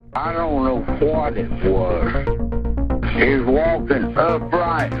I don't know what it was. He's walking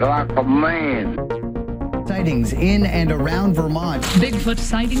upright like a man. Sightings in and around Vermont. Bigfoot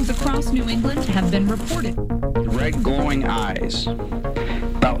sightings across New England have been reported. Red glowing eyes,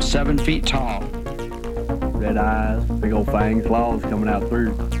 about 7 feet tall. Red eyes, big old fangs, claws coming out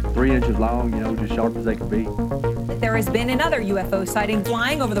through 3 inches long, just sharp as they could be. There has been another UFO sighting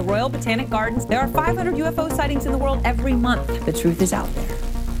flying over the Royal Botanic Gardens. There are 500 UFO sightings in the world every month. The truth is out there.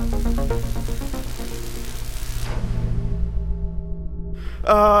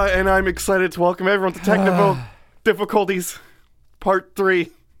 And I'm excited to welcome everyone to Technical Difficulties Part 3.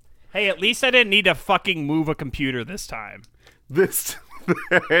 Hey, at least I didn't need to fucking move a computer this time. It's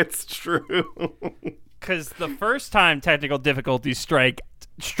true. Because the first time technical difficulties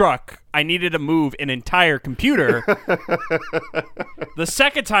struck, I needed to move an entire computer. The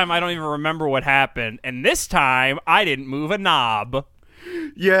second time, I don't even remember what happened. And this time, I didn't move a knob.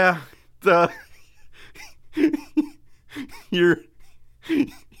 Yeah.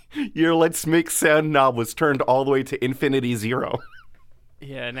 Your Let's Make Sound knob was turned all the way to infinity 0.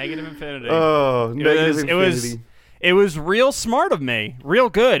 Yeah, negative infinity. Oh, negative infinity. It was real smart of me. Real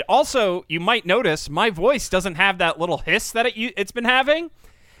good. Also, you might notice my voice doesn't have that little hiss that it's been having.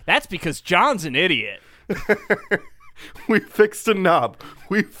 That's because John's an idiot. We fixed a knob.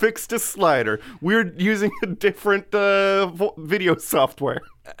 We fixed a slider. We're using a different video software.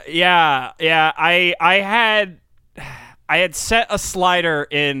 Yeah. I had set a slider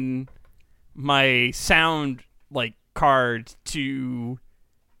in my sound card to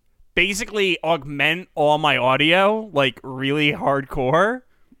basically augment all my audio really hardcore.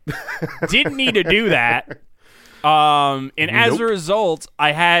 Didn't need to do that. And as a result,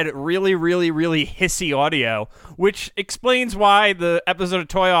 I had really, really, really hissy audio, which explains why the episode of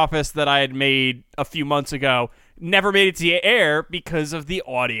Toy Office that I had made a few months ago never made it to the air because of the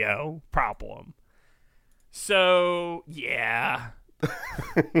audio problem. So, yeah.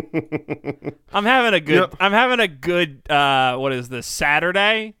 I'm having a good what is this,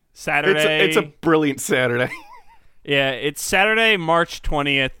 Saturday? It's a brilliant Saturday. Yeah, it's Saturday, March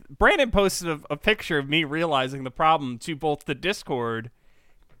 20th. Brandon posted a picture of me realizing the problem to both the Discord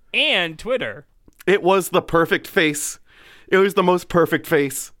and Twitter. It was the perfect face. It was the most perfect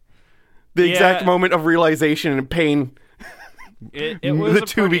face. The exact moment of realization and pain. It was the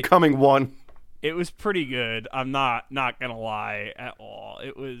two becoming one. It was pretty good. I'm not gonna lie at all.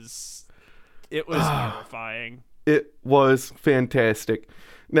 It was horrifying. It was fantastic.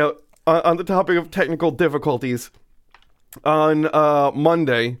 Now, on the topic of technical difficulties, on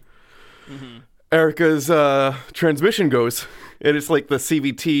Monday, Erica's transmission goes. And it's like the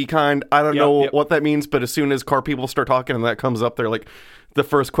CVT kind. I don't know what that means, but as soon as car people start talking and that comes up, they're like, the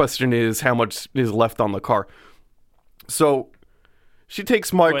first question is how much is left on the car. So she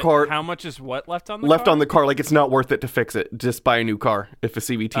takes my car. How much is what left on the car? Left on the car, like it's not worth it to fix it. Just buy a new car if a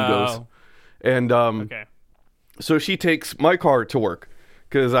CVT goes. And okay. So she takes my car to work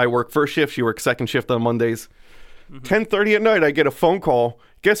because I work first shift. She works second shift on Mondays. 10:30 at night, I get a phone call.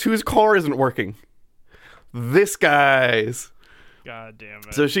 Guess whose car isn't working? This guy's. God damn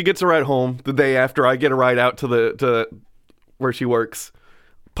it. So she gets a ride home the day after. I get a ride out to where she works.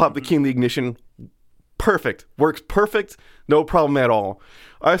 Pop the key in the ignition. Perfect. Works perfect. No problem at all.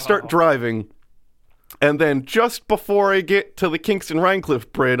 I start driving. And then just before I get to the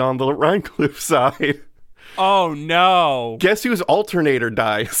Kingston-Rhinecliff Bridge on the Rhinecliff side. Oh, no. Guess whose alternator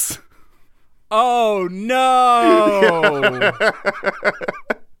dies? Oh, no.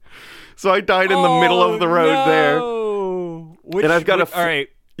 So I died in the middle of the road there. And I've got all right.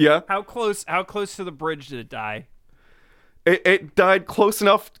 Yeah. How close to the bridge did it die? It died close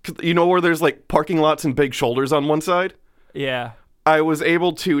enough, you know, where there's like parking lots and big shoulders on one side? Yeah. I was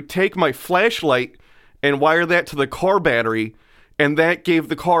able to take my flashlight and wire that to the car battery, and that gave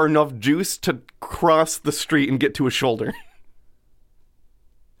the car enough juice to cross the street and get to a shoulder.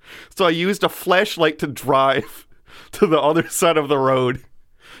 So I used a flashlight to drive to the other side of the road.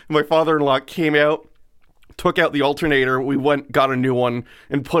 My father-in-law came out, took out the alternator. We went, got a new one,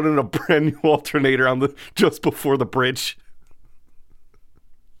 and put in a brand new alternator on the just before the bridge.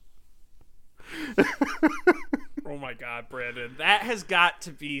 Oh my God, Brandon. That has got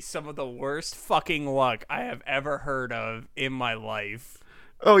to be some of the worst fucking luck I have ever heard of in my life.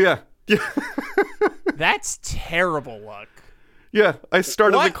 Oh, yeah. Yeah. That's terrible luck. Yeah, I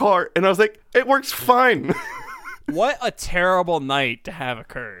started the car, and I was like, it works fine. What a terrible night to have a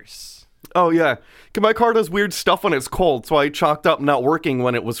curse. Oh, yeah. My car does weird stuff when it's cold, so I chalked up not working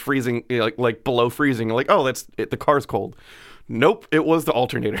when it was freezing, like below freezing. Like, oh, that's it. The car's cold. Nope, it was the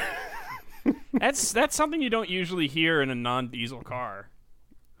alternator. That's something you don't usually hear in a non-diesel car.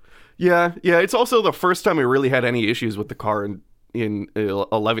 Yeah. It's also the first time I really had any issues with the car in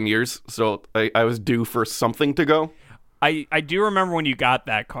 11 years, so I was due for something to go. I do remember when you got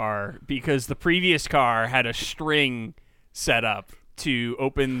that car, because the previous car had a string set up to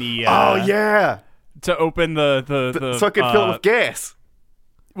open the to open the so I could fill it with gas.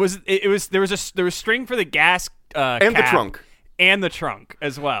 There was string for the gas and the trunk. And the trunk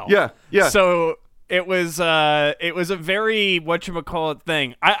as well. Yeah. So it was a very whatchamacallit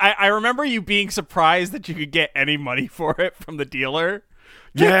thing. I remember you being surprised that you could get any money for it from the dealer.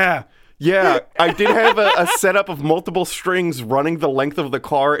 Yeah. I did have a setup of multiple strings running the length of the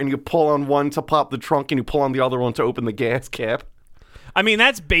car, and you pull on one to pop the trunk, and you pull on the other one to open the gas cap. I mean,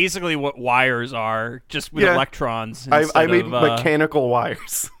 that's basically what wires are, just with electrons. I made mechanical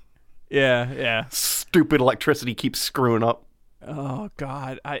wires. Yeah. Stupid electricity keeps screwing up. Oh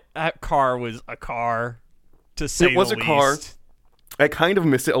God, that car was a car, to say the least. It was a car. I kind of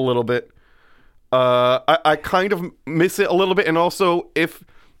miss it a little bit. I kind of miss it a little bit, and also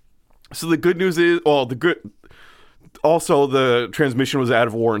so the good news is, also the transmission was out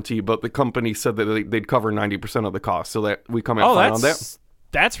of warranty, but the company said that they'd cover 90% of the cost, so that we come out fine on that.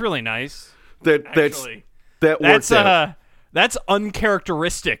 That's really nice. That worked out. That's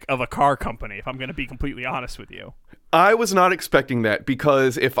uncharacteristic of a car company, if I'm going to be completely honest with you. I was not expecting that,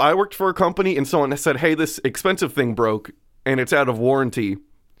 because if I worked for a company and someone said, hey, this expensive thing broke and it's out of warranty,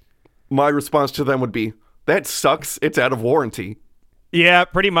 my response to them would be, that sucks, it's out of warranty. Yeah,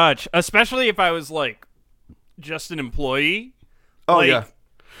 pretty much. Especially if I was, like, just an employee. Oh, like, yeah.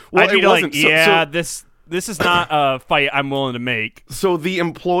 Well, I'd be like, this is not a fight I'm willing to make. So the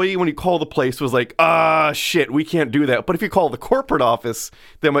employee, when you call the place, was like, shit, we can't do that. But if you call the corporate office,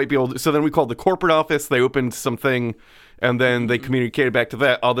 they might be able to. So then we called the corporate office, they opened something, and then they communicated back to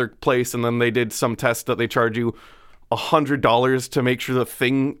that other place, and then they did some test that they charge you $100 to make sure the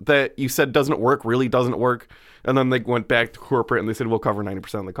thing that you said doesn't work really doesn't work. And then they went back to corporate, and they said, we'll cover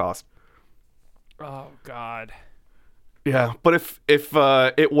 90% of the cost. Oh, God. Yeah, but if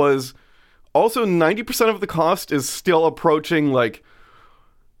it was... Also, 90% of the cost is still approaching, like...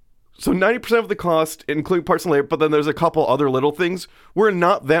 So 90% of the cost, including parts and labor, but then there's a couple other little things. We're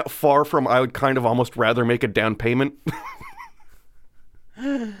not that far from, I would kind of almost rather make a down payment.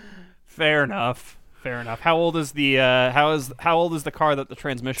 Fair enough. How old is the how old is the car that the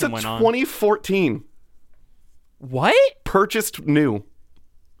transmission went on? 2014. What? Purchased new.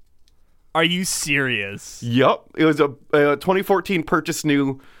 Are you serious? Yep. It was a 2014 purchased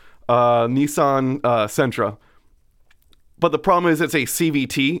new Nissan Sentra. But the problem is it's a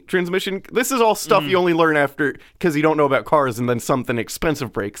CVT transmission. This is all stuff you only learn after, because you don't know about cars, and then something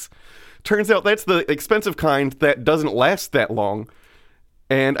expensive breaks. Turns out that's the expensive kind that doesn't last that long.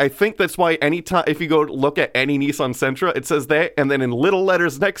 And I think that's why anytime, if you go look at any Nissan Sentra, it says that, and then in little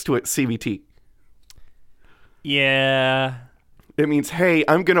letters next to it, CVT. Yeah. It means, hey,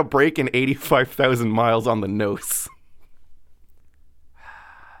 I'm going to break in 85,000 miles on the nose.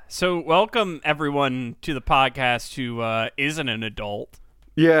 So welcome, everyone, to the podcast who isn't an adult.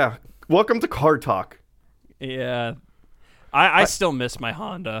 Yeah. Welcome to Car Talk. Yeah. I still miss my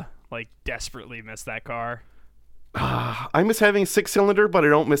Honda. Like, desperately miss that car. I miss having a 6-cylinder, but I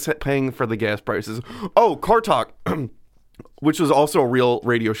don't miss paying for the gas prices. Oh, Car Talk, which was also a real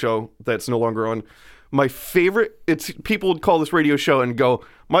radio show that's no longer on. My favorite, people would call this radio show and go,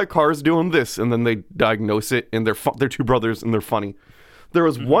 my car's doing this, and then they diagnose it, and they're two brothers, and they're funny. There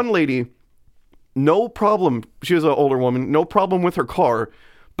was one lady, no problem, she was an older woman, no problem with her car,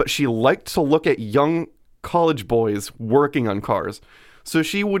 but she liked to look at young college boys working on cars. So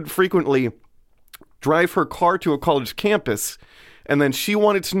she would frequently drive her car to a college campus, and then she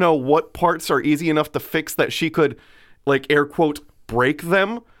wanted to know what parts are easy enough to fix that she could, like, air quote, break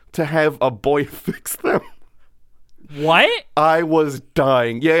them to have a boy fix them. What? I was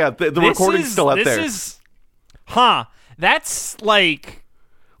dying. Yeah, the recording's still out there. That's like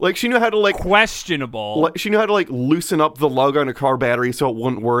she knew how to like questionable. She knew how to like loosen up the lug on a car battery so it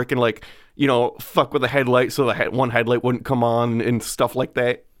wouldn't work, and like, you know, fuck with the headlight so the one headlight wouldn't come on and stuff like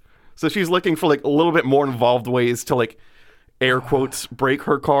that. So she's looking for like a little bit more involved ways to like air quotes break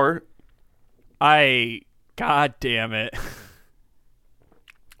her car. God damn it.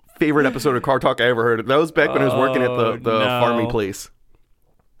 Favorite episode of Car Talk I ever heard. That was back when I was working at the farming place.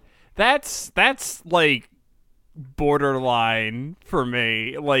 That's like borderline for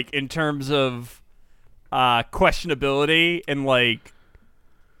me, like in terms of questionability and like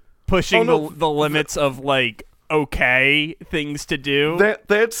pushing the limits of like okay things to do.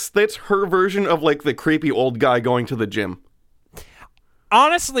 That's her version of like the creepy old guy going to the gym.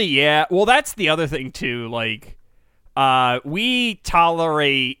 Honestly, yeah. Well, that's the other thing too. Like, we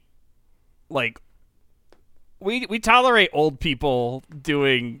tolerate like we tolerate old people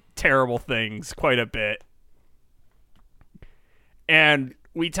doing terrible things quite a bit, and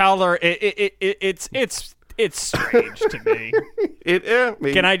we tolerate it's strange to me.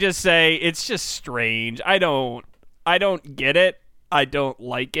 Can I just say it's just strange? I don't get it. I don't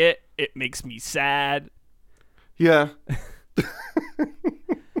like it. It makes me sad. Yeah.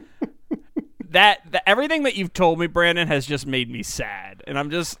 That everything that you've told me, Brandon, has just made me sad, and I'm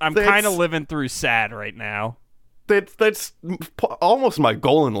kind of living through sad right now. That's almost my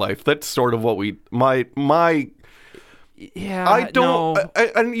goal in life. That's sort of what my. Yeah, I don't, no.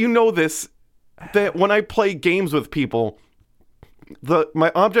 and you know this, that when I play games with people,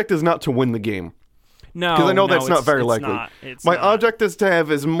 my object is not to win the game. No, because I know that's not it's very likely. My object is to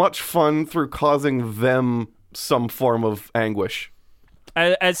have as much fun through causing them some form of anguish.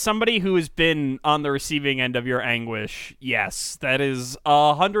 As somebody who has been on the receiving end of your anguish, yes, that is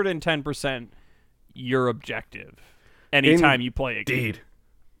 110% your objective. Anytime you play a game. Indeed.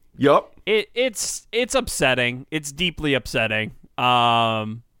 Yup. It's upsetting. It's deeply upsetting.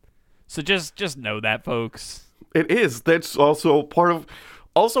 So just know that, folks. It is. That's also part of.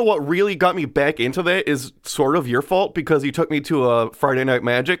 Also, what really got me back into that is sort of your fault, because you took me to a Friday Night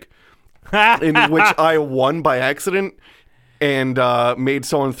Magic in which I won by accident and made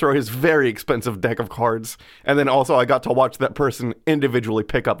someone throw his very expensive deck of cards. And then also I got to watch that person individually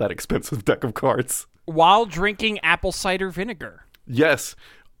pick up that expensive deck of cards. While drinking apple cider vinegar. Yes.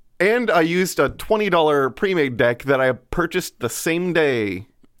 And I used a $20 pre-made deck that I purchased the same day.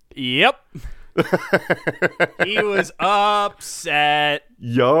 Yep. He was upset.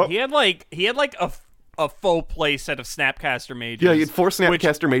 Yup. He had like a full play set of Snapcaster Mages. Yeah, he had 4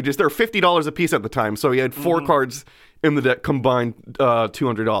 Snapcaster Mages. They were $50 a piece at the time, so he had 4 cards in the deck, combined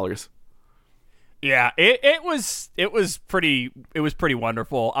 $200. Yeah, it was pretty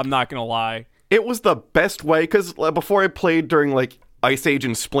wonderful. I'm not gonna lie. It was the best way, because before I played during like Ice Age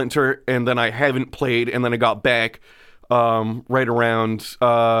and Splinter, and then I haven't played, and then I got back right around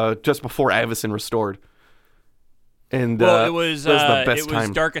just before Avacyn Restored. And well, it was the best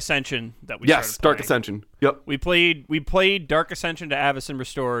time. Dark Ascension that we yes, started Dark playing. Ascension. Yep. We played Dark Ascension to Avacyn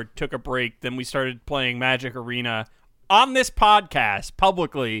Restored, took a break, then we started playing Magic Arena. On this podcast,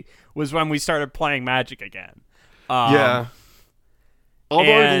 publicly, was when we started playing Magic again. Yeah.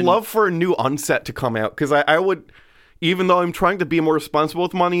 Although I'd love for a new unset to come out, because I would, even though I'm trying to be more responsible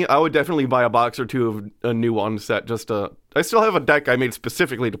with money, I would definitely buy a box or two of a new unset. I still have a deck I made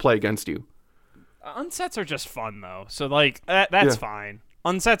specifically to play against you. Unsets are just fun, though. So, like, that's fine.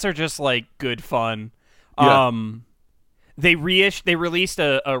 Unsets are just, like, good fun. Yeah. They released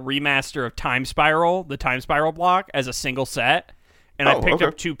a remaster of Time Spiral, the Time Spiral block, as a single set. And I picked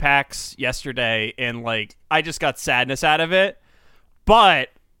up 2 packs yesterday, and, like, I just got sadness out of it. But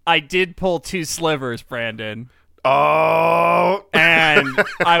I did pull 2 slivers, Brandon. Oh! And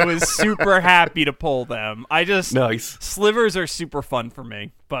I was super happy to pull them. Nice. Slivers are super fun for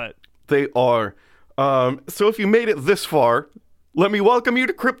me, but... They are. So if you made it this far, let me welcome you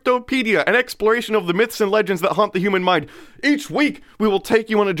to Cryptopedia, an exploration of the myths and legends that haunt the human mind. Each week, we will take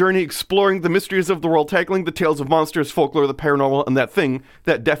you on a journey exploring the mysteries of the world, tackling the tales of monsters, folklore, the paranormal, and that thing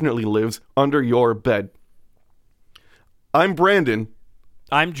that definitely lives under your bed. I'm Brandon.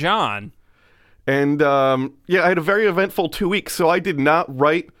 I'm John. And, I had a very eventful 2 weeks, so I did not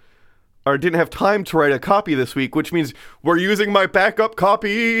write, or didn't have time to write a copy this week, which means we're using my backup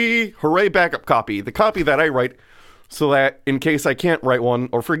copy. Hooray, backup copy. The copy that I write, so that in case I can't write one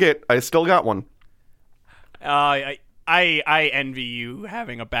or forget, I still got one. I envy you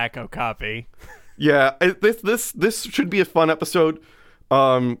having a backup copy. Yeah, this should be a fun episode.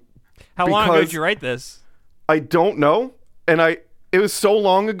 How long ago did you write this? I don't know, and it was so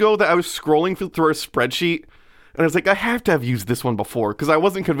long ago that I was scrolling through a spreadsheet, and I was like, I have to have used this one before, because I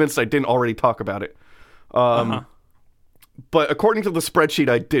wasn't convinced I didn't already talk about it. But according to the spreadsheet,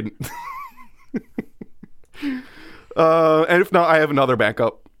 I didn't. And if not, I have another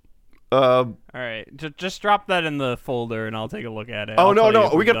backup. All right, just drop that in the folder, and I'll take a look at it. Oh,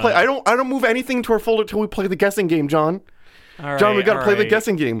 no, we gotta play. I don't move anything to our folder till we play the guessing game, John. All right, John, we gotta play the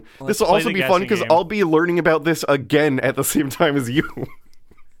guessing game. This will also be fun because I'll be learning about this again at the same time as you.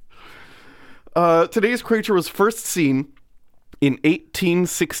 Today's creature was first seen in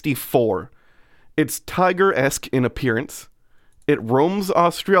 1864. It's tiger-esque in appearance. It roams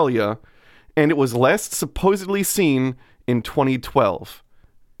Australia, and it was last supposedly seen in 2012.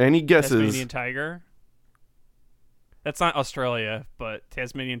 Any guesses? Tasmanian tiger? That's not Australia, but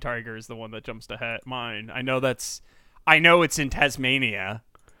Tasmanian tiger is the one that jumps to mind. I know it's in Tasmania.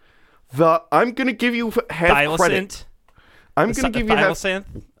 I'm gonna give you half credit. I'm going to give you half. Thylacine?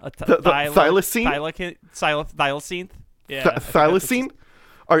 Thylacine? Thylacine? Yeah. Thylacine?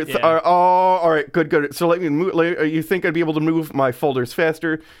 All right, Yeah. all right, good. So let me move. You think I'd be able to move my folders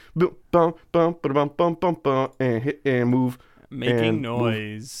faster? Bum, bum, bum, bum, bum, bum, bum, and hit and move. Making and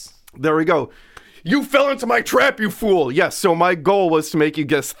noise. Move. There we go. You fell into my trap, you fool. Yes, so my goal was to make you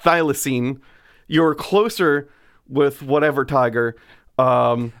guess thylacine. You're closer with whatever tiger.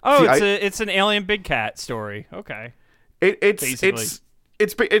 It's an alien big cat story. Okay. It's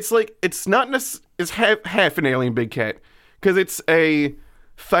half an alien big cat because it's a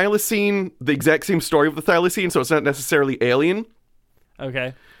thylacine, the exact same story of the thylacine, so it's not necessarily alien.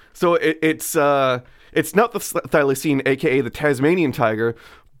 Okay. So it's not the thylacine, aka the Tasmanian tiger,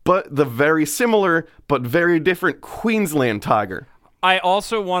 but the very similar but very different Queensland tiger. I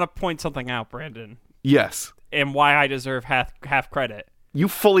also want to point something out, Brandon, Yes, and why I deserve half credit. you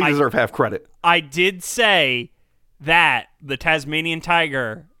fully deserve half credit. I did say that the Tasmanian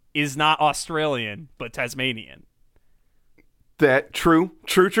tiger is not Australian, but Tasmanian. That true.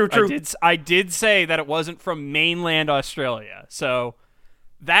 I did say that it wasn't from mainland Australia. So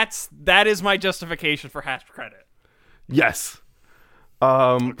that is my justification for half credit. Yes.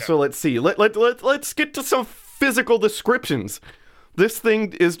 So let's see. Let's get to some physical descriptions. This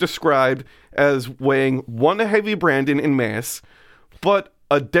thing is described as weighing 1 heavy Brandon in mass, but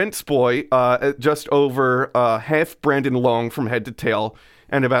a dense boy, just over half Brandon long from head to tail,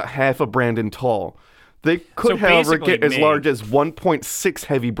 and about half a Brandon tall. They could, however, get as large as 1.6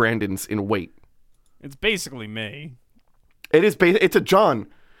 heavy Brandons in weight. It's basically me. It's a John.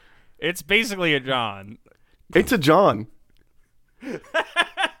 It's basically a John. It's a John.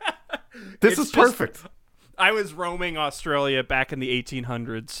 This is perfect. I was roaming Australia back in the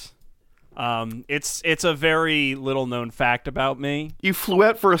 1800s. It's a very little known fact about me. You flew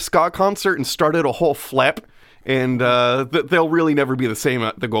out for a ska concert and started a whole flap, and they'll really never be the same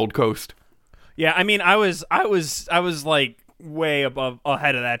at the Gold Coast. Yeah, I mean, I was like way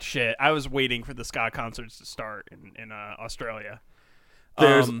ahead of that shit. I was waiting for the ska concerts to start in Australia.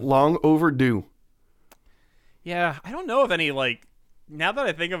 There's long overdue. Yeah, I don't know of any, like, now that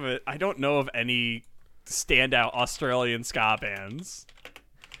I think of it, I don't know of any standout Australian ska bands.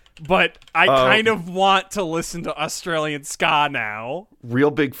 But I kind of want to listen to Australian ska now.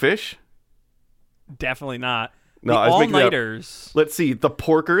 Real Big Fish? Definitely not. No, the I was making it up. All-Nighters. Let's see. The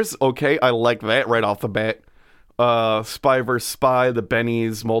Porkers. Okay, I like that right off the bat. Spy vs. Spy, the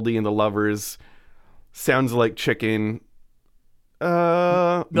Bennies, Moldy and the Lovers. Sounds Like Chicken.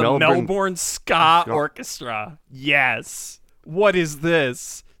 The Melbourne Ska Orchestra. Yes. What is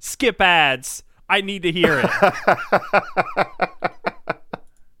this? Skip ads. I need to hear it.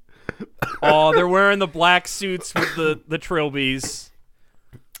 Oh, they're wearing the black suits with the trilbies.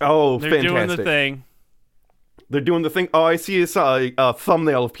 Oh, they're fantastic. Doing the thing. They're doing the thing. Oh, I see a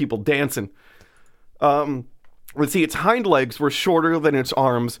thumbnail of people dancing. Let's see, its hind legs were shorter than its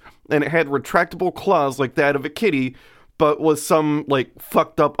arms, and it had retractable claws like that of a kitty, but with some, like,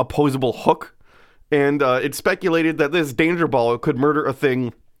 fucked up opposable hook. And it's speculated that this danger ball could murder a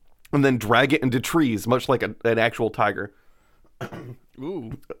thing and then drag it into trees, much like an actual tiger.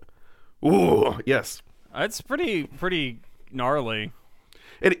 Ooh. Ooh, yes. That's pretty gnarly.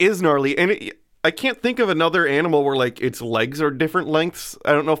 It is gnarly, and I can't think of another animal where, like, its legs are different lengths.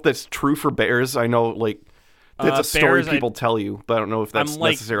 I don't know if that's true for bears. I know, like, that's a story people tell you, but I don't know if that's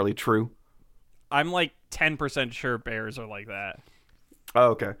necessarily true. I'm, like, 10% sure bears are like that. Oh,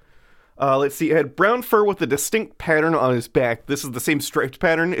 okay. Let's see. It had brown fur with a distinct pattern on his back. This is the same striped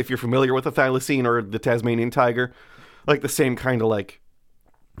pattern, if you're familiar with the thylacine or the Tasmanian tiger. Like, the same kind of, like,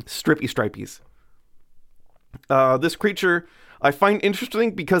 strippy stripies. This creature I find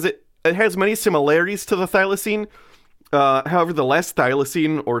interesting because it has many similarities to the thylacine. However, the last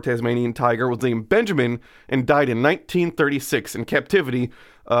thylacine, or Tasmanian tiger, was named Benjamin and died in 1936 in captivity,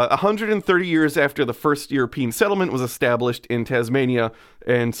 130 years after the first European settlement was established in Tasmania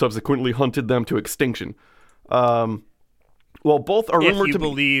and subsequently hunted them to extinction. Well, both are rumored to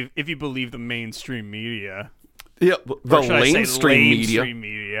be... If you believe the mainstream media. Yeah, the lamestream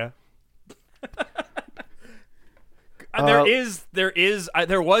media.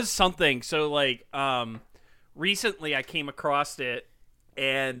 There was something. So, like, recently I came across it,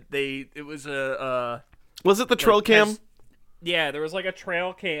 and it was was it the trail cam? Yeah, there was like a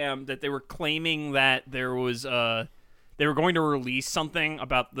trail cam that they were claiming that there was they were going to release something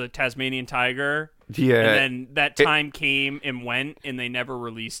about the Tasmanian tiger. Yeah, and then that time came and went, and they never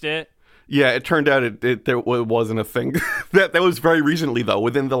released it. Yeah, it turned out it wasn't a thing. that was very recently, though,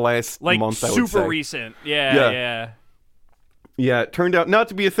 within the last month. I would say. Super recent. Yeah. Yeah, it turned out not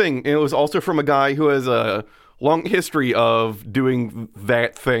to be a thing. It was also from a guy who has a long history of doing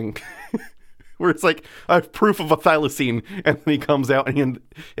that thing. Where it's like, I have proof of a thylacine, and then he comes out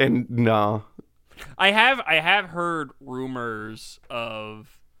and nah. I have heard rumors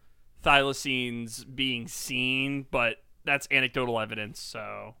of thylacines being seen, but that's anecdotal evidence,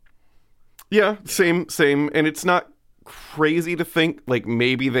 so... Yeah, same, and it's not crazy to think, like,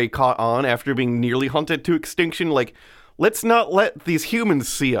 maybe they caught on after being nearly hunted to extinction. Like, let's not let these humans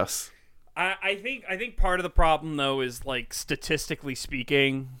see us. I think part of the problem, though, is, like, statistically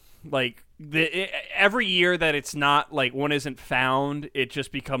speaking, like, every year that it's not, like, one isn't found, it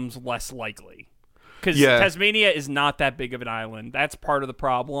just becomes less likely. Because Tasmania is not that big of an island. That's part of the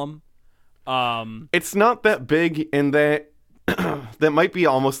problem. It's not that big in that that might be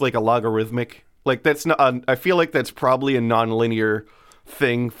almost like a logarithmic. Like, that's not. I feel like that's probably a non-linear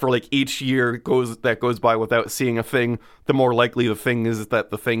thing for, like, each year goes by without seeing a thing. The more likely the thing is that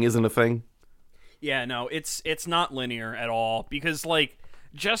the thing isn't a thing. Yeah, no, it's not linear at all because, like,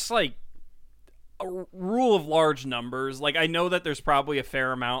 just like a rule of large numbers. Like, I know that there's probably a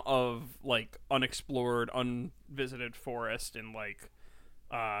fair amount of, like, unexplored, unvisited forest and, like,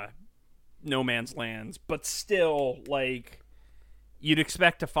 no man's lands, but still, like, you'd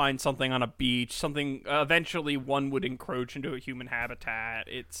expect to find something on a beach, something eventually one would encroach into a human habitat.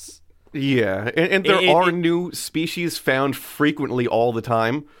 It's and there are new species found frequently all the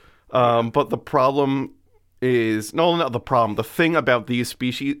time, but the problem is not the problem. The thing about these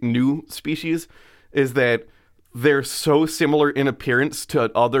new species, is that they're so similar in appearance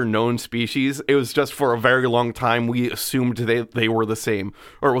to other known species. It was just for a very long time we assumed they were the same,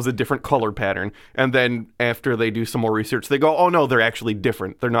 or it was a different color pattern. And then after they do some more research, they go, oh no, they're actually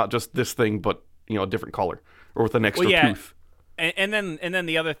different. They're not just this thing, but, you know, a different color or with an extra tooth. And then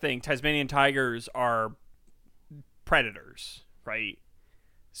the other thing, Tasmanian tigers are predators, right?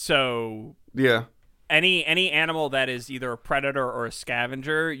 So yeah. Any animal that is either a predator or a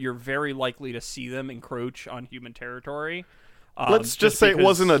scavenger, you're very likely to see them encroach on human territory. Let's just say it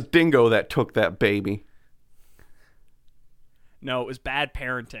wasn't a dingo that took that baby. No, it was bad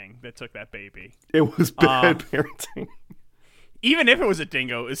parenting that took that baby. It was bad parenting. Even if it was a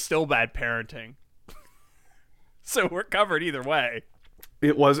dingo, it's still bad parenting. So we're covered either way.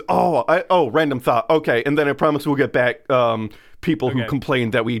 It was, random thought. Okay, and then I promise we'll get back people who complain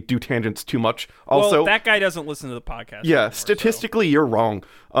that we do tangents too much. Also, well, that guy doesn't listen to the podcast. Yeah, anymore, statistically, you're wrong.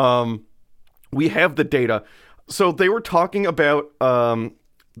 We have the data. So they were talking about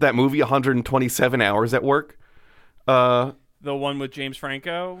that movie 127 Hours at Work. The one with James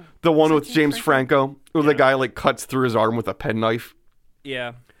Franco? The one with James Franco, where the guy, like, cuts through his arm with a penknife.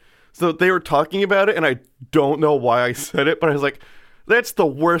 Yeah. So they were talking about it, and I don't know why I said it, but I was like, that's the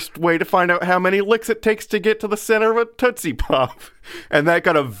worst way to find out how many licks it takes to get to the center of a Tootsie Pop. And that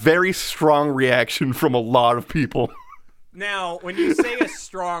got a very strong reaction from a lot of people. Now, when you say a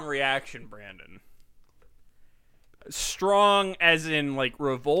strong reaction, Brandon, strong as in, like,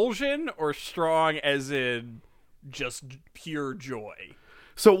 revulsion, or strong as in just pure joy?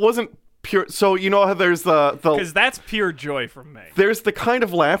 So it wasn't pure. So, you know how there's the because that's pure joy from me. There's the kind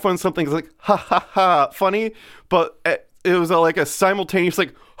of laugh when something's like, ha ha ha, funny, but it was like a simultaneous,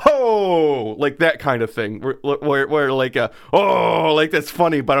 like, ho, like that kind of thing, where like, like that's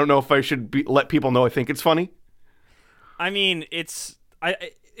funny, but I don't know if I should let people know I think it's funny. I mean, is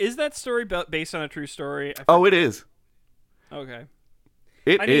that story based on a true story? Oh, it is. Okay.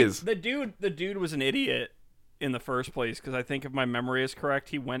 It is. The dude was an idiot in the first place, because I think if my memory is correct,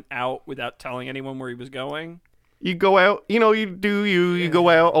 he went out without telling anyone where he was going. You go out, you go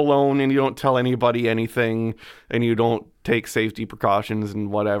out alone and you don't tell anybody anything and you don't take safety precautions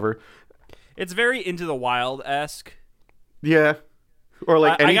and whatever. It's very Into the Wild-esque. Yeah. Or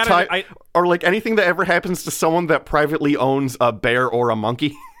like or like anything that ever happens to someone that privately owns a bear or a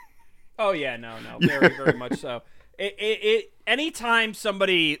monkey. Oh yeah, no, very, very much so. Anytime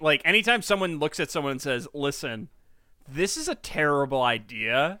someone looks at someone and says, listen, this is a terrible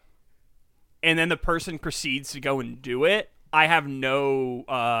idea, and then the person proceeds to go and do it, I have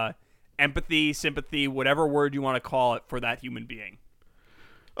no empathy, sympathy, whatever word you want to call it, for that human being.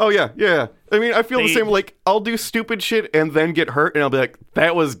 Oh, yeah. I mean, I feel the same. Like, I'll do stupid shit and then get hurt, and I'll be like,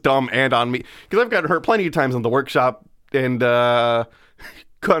 that was dumb and on me. Because I've gotten hurt plenty of times in the workshop and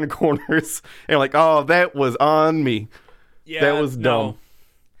cutting corners, and like, oh, that was on me. Yeah, that was dumb.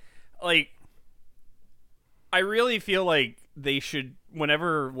 No. Like, I really feel like they should,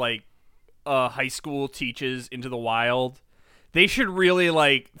 whenever, like, high school teaches Into the Wild, they should really,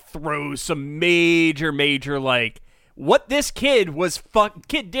 like, throw some major, like, what this kid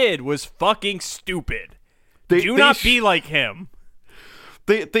did was fucking stupid. Do not be like him.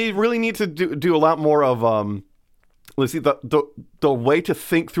 They really need to do a lot more of let's see, the way to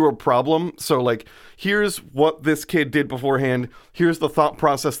think through a problem. So, like, here's what this kid did beforehand. Here's the thought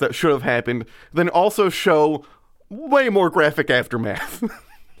process that should have happened. Then also show way more graphic aftermath.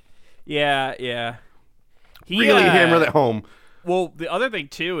 Yeah. Really hammer that home. Well, the other thing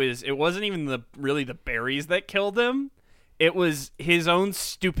too is it wasn't even really the berries that killed him. It was his own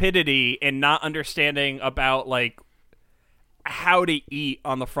stupidity and not understanding about like how to eat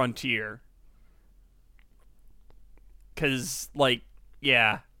on the frontier. 'Cause like,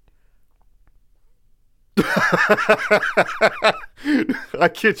 yeah. I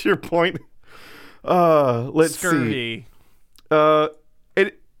get your point. Let's Scurvy. see.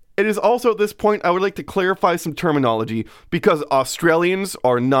 It is also at this point I would like to clarify some terminology because Australians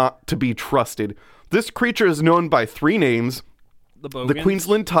are not to be trusted. This creature is known by 3 names: The Bogans. the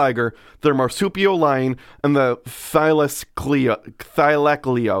Queensland tiger, the marsupial lion, and the thylacleo,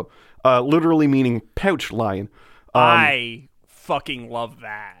 literally meaning pouch lion. I fucking love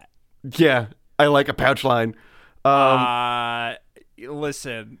that. Yeah, I like a pouch lion.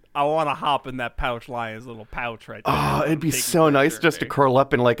 Listen, I want to hop in that pouch lion's little pouch right there. Oh, it'd be so nice just to curl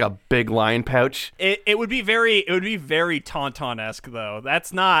up in like a big lion pouch. It would be very Tauntaun-esque though.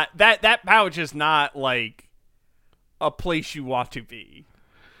 That's not that pouch is not like a place you want to be.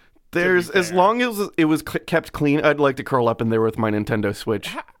 There's as long as it was kept clean, I'd like to curl up in there with my Nintendo Switch.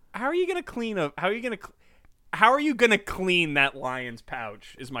 How are you gonna clean up? How are you gonna clean that lion's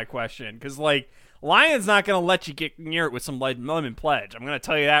pouch? Is my question. Because like, lion's not gonna let you get near it with some lemon pledge. I'm gonna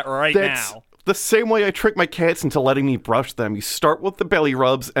tell you that That's now. The same way I trick my cats into letting me brush them. You start with the belly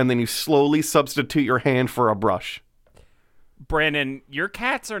rubs, and then you slowly substitute your hand for a brush. Brandon, your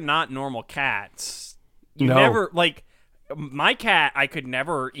cats are not normal cats. You No. never like my cat. I could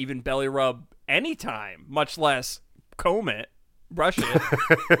never even belly rub anytime, much less comb it. Brush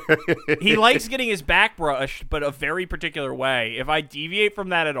it. He likes getting his back brushed, but a very particular way. If I deviate from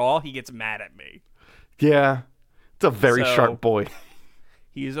that at all, he gets mad at me. Yeah, it's a very sharp boy.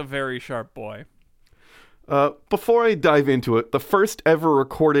 He is a very sharp boy. Before I dive into it, the first ever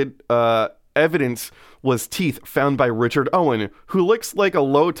recorded evidence was teeth found by Richard Owen, who looks like a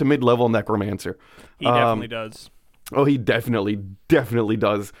low to mid-level necromancer. He definitely does. Oh, he definitely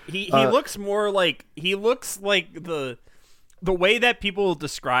does. He looks more like the way that people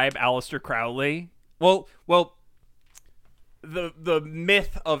describe Aleister Crowley. Well, the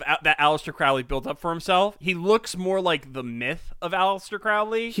myth of that Aleister Crowley built up for himself. He looks more like the myth of Aleister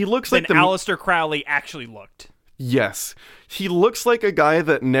Crowley. He looks than like the Aleister Crowley actually looked. Yes, he looks like a guy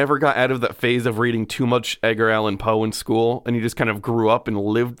that never got out of that phase of reading too much Edgar Allan Poe in school, and he just kind of grew up and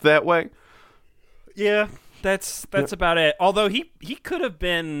lived that way. Yeah. That's about it. Although he could have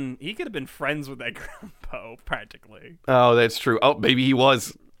been friends with Edgar Allan Poe practically. Oh, that's true. Oh, maybe he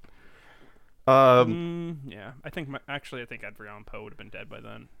was. Yeah, I think Edgar Allan Poe would have been dead by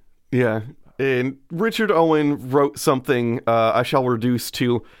then. Yeah, and Richard Owen wrote something I shall reduce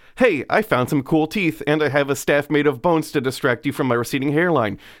to, "Hey, I found some cool teeth, and I have a staff made of bones to distract you from my receding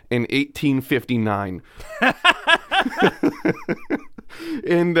hairline," in 1859.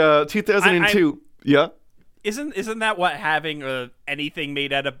 In 2002, yeah. Isn't that what having anything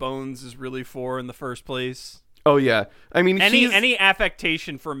made out of bones is really for in the first place? Oh yeah, I mean any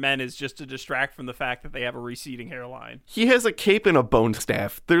affectation for men is just to distract from the fact that they have a receding hairline. He has a cape and a bone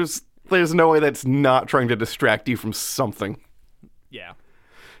staff. There's no way that's not trying to distract you from something. Yeah.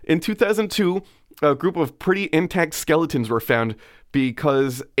 In 2002, a group of pretty intact skeletons were found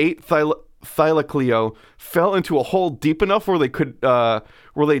because 8 Thylacleo fell into a hole deep enough where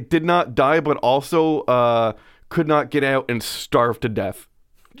they did not die, but also could not get out and starved to death.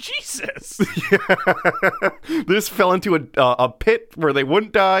 Jesus. They just fell into a pit where they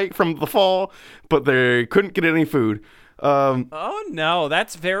wouldn't die from the fall, but they couldn't get any food. Oh no,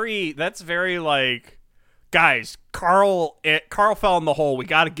 that's very like, guys, Carl fell in the hole. We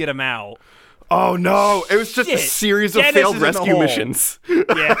got to get him out. Oh no, it was just a series of failed rescue missions.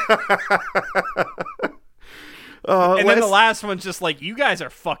 Yeah. And then the last one's just like, you guys are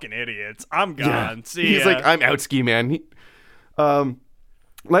fucking idiots. I'm gone. Yeah. See He's ya. like, I'm out, ski man.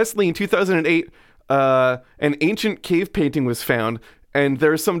 Lastly, in 2008, an ancient cave painting was found, and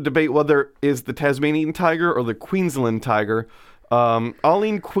there's some debate whether is the Tasmanian tiger or the Queensland tiger. I'll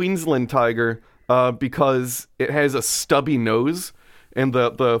lean Queensland tiger because it has a stubby nose, and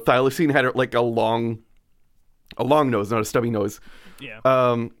the thylacine had like a long nose, not a stubby nose. Yeah.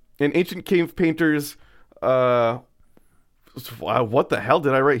 And ancient cave painters, wow, what the hell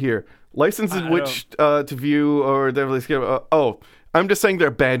did I write here? Licenses which to view or definitely skip. I'm just saying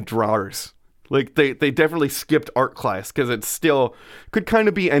they're bad drawers. Like they definitely skipped art class because it still could kind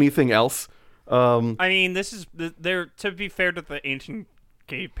of be anything else. I mean, this is they're to be fair to the ancient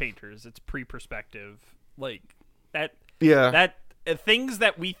cave painters, it's pre-perspective, like that. Yeah, that things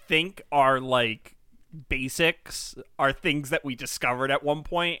that we think are like basics are things that we discovered at one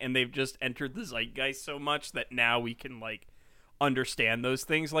point, and they've just entered the zeitgeist so much that now we can like understand those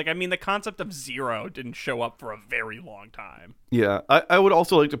things. Like, I mean, the concept of zero didn't show up for a very long time. Yeah, I would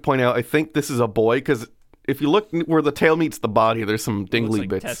also like to point out, I think this is a boy, because if you look where the tail meets the body, there's some dingly It looks like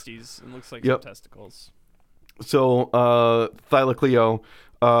bits. testes. It looks like Yep. some testicles. So, Thylacleo,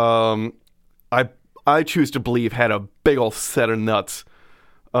 I choose to believe had a big ol' set of nuts.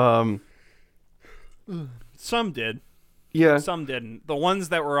 Some did. Yeah. Some didn't. The ones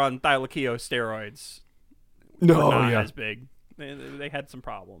that were on Thylacleo steroids No, were not yeah. as big. They had some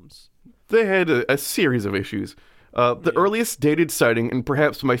problems. They had a series of issues. The earliest dated sighting, and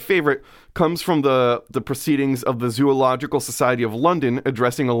perhaps my favorite, comes from the proceedings of the Zoological Society of London,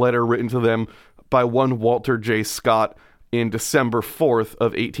 addressing a letter written to them by one Walter J. Scott in December 4th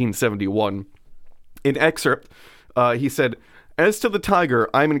of 1871. In excerpt, he said, "As to the tiger,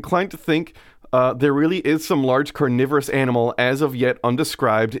 I am inclined to think there really is some large carnivorous animal as of yet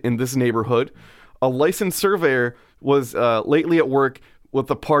undescribed in this neighborhood. A licensed surveyor was lately at work with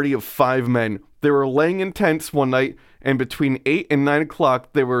a party of 5 men. They were laying in tents one night, and between 8 and 9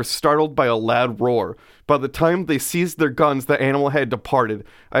 o'clock, they were startled by a loud roar. By the time they seized their guns, the animal had departed.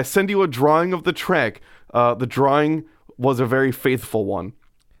 I send you a drawing of the track. The drawing was a very faithful one."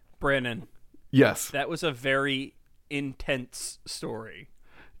 Brandon, Yes, that was a very intense story.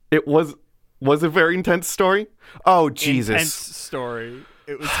 it was a very intense story. Oh, Jesus. Intense story.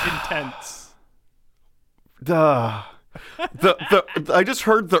 It was intense. Duh. I just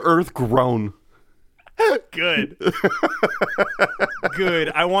heard the earth groan. Good.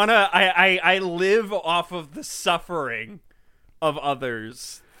 Good. I live off of the suffering of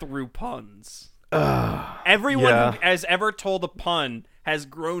others through puns. Everyone yeah. who has ever told a pun has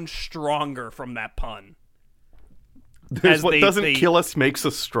grown stronger from that pun. What doesn't kill us makes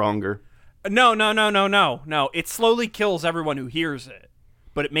us stronger. No. It slowly kills everyone who hears it,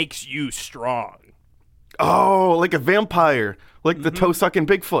 but it makes you strong. Oh, like a vampire. Like the toe-sucking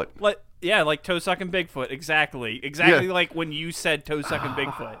Bigfoot. Like toe-sucking Bigfoot. Exactly like when you said toe-sucking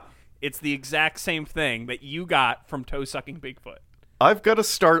Bigfoot. It's the exact same thing that you got from toe-sucking Bigfoot. I've got to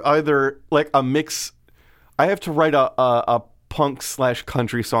start either like a mix. I have to write a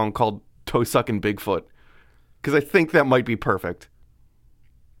punk/country song called Toe-Sucking Bigfoot, because I think that might be perfect.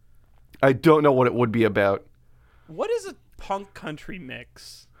 I don't know what it would be about. What is a punk country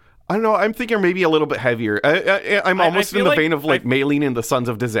mix? I don't know. I'm thinking maybe a little bit heavier. I'm almost in the vein of like Maylene and the Sons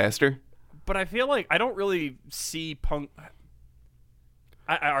of Disaster. But I feel like I don't really see punk.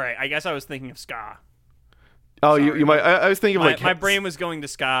 All right, I guess I was thinking of ska. Oh, you might. I was thinking of like my brain was going to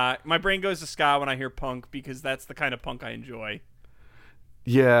ska. My brain goes to ska when I hear punk because that's the kind of punk I enjoy.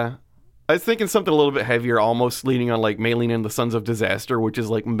 Yeah, I was thinking something a little bit heavier, almost leaning on like Maylene and the Sons of Disaster, which is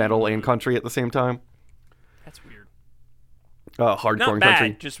like metal and country at the same time. That's weird. Hardcore Not and bad,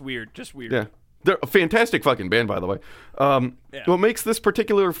 country. just weird. Yeah, they're a fantastic fucking band, by the way. Yeah. What makes this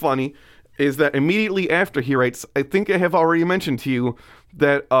particular funny is that immediately after he writes, I think I have already mentioned to you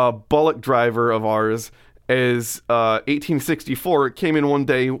that a Bullock driver of ours, as 1864, came in one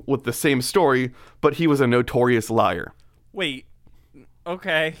day with the same story, but he was a notorious liar. Wait.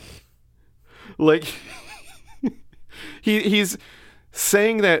 Okay. Like, he's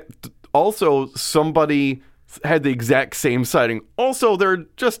saying that also somebody had the exact same sighting. Also, they're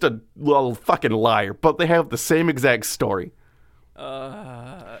just a little fucking liar, but they have the same exact story.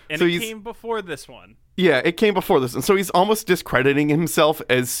 And So it he's- came before this one. Yeah, it came before this, and so he's almost discrediting himself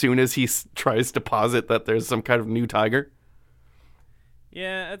as soon as he tries to posit that there's some kind of new tiger.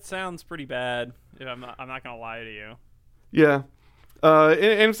 Yeah, it sounds pretty bad. If I'm not gonna lie to you. Yeah.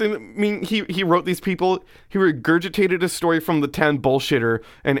 And I'm saying, I mean, he wrote these people, he regurgitated a story from the town bullshitter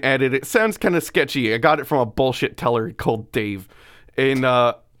and added, it sounds kind of sketchy. I got it from a bullshit teller called Dave. And,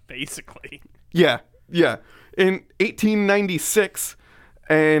 Basically. yeah. In 1896,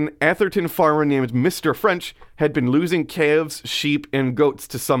 an Atherton farmer named Mr. French had been losing calves, sheep, and goats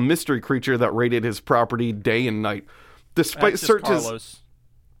to some mystery creature that raided his property day and night. Despite That's just searches... Carlos.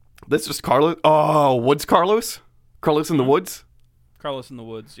 That's just Carlos? Oh, Woods Carlos? Carlos in the Woods? Carlos in the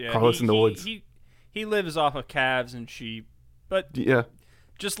Woods, yeah. Carlos in the Woods. He lives off of calves and sheep, but Yeah.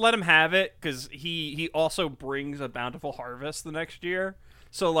 just let him have it because he also brings a bountiful harvest the next year.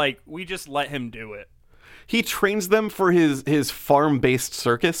 So like we just let him do it. He trains them for his farm-based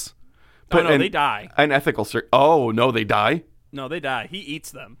circus. No, they die. An ethical circus. Oh, no, they die? No, they die. He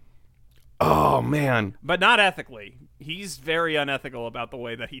eats them, Oh, man. but not ethically. He's very unethical about the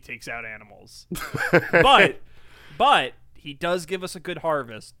way that he takes out animals. but he does give us a good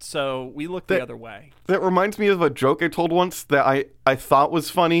harvest, so we look the other way. That reminds me of a joke I told once that I thought was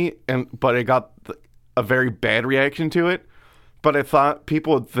funny, but I got a very bad reaction to it. But I thought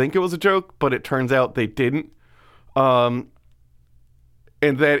people would think it was a joke, but it turns out they didn't. And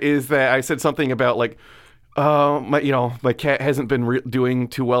that is that I said something about like, my cat hasn't been doing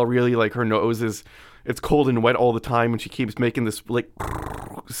too well, really. Like her nose it's cold and wet all the time, and she keeps making this like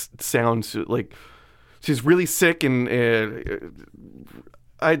sounds like she's really sick. And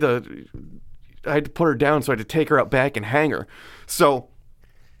I had to put her down, so I had to take her out back and hang her. So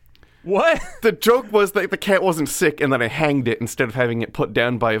what? The joke was that the cat wasn't sick, and then I hanged it instead of having it put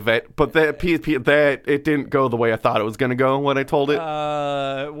down by a vet. But that it didn't go the way I thought it was going to go when I told it.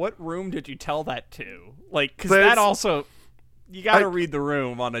 What room did you tell that to? Like, because that also, you got to read the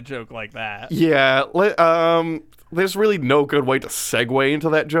room on a joke like that. Yeah. There's really no good way to segue into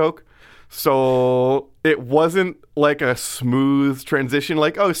that joke. So it wasn't like a smooth transition.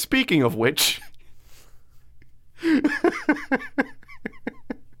 Like, oh, speaking of which.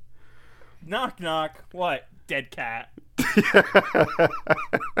 Knock, knock. What? Dead cat.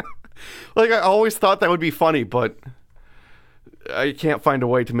 Like, I always thought that would be funny, but I can't find a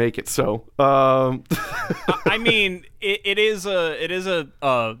way to make it so. I mean, it's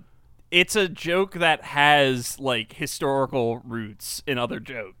a joke that has, like, historical roots in other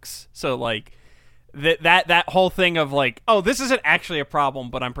jokes. So, like, that whole thing of, like, oh, this isn't actually a problem,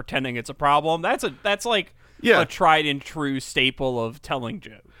 but I'm pretending it's a problem. That's like a tried and true staple of telling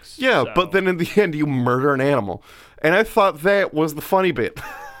jokes. Yeah, so. But then in the end, you murder an animal. And I thought that was the funny bit.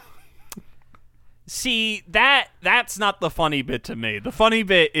 See, that's not the funny bit to me. The funny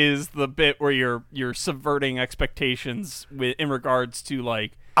bit is the bit where you're subverting expectations in regards to,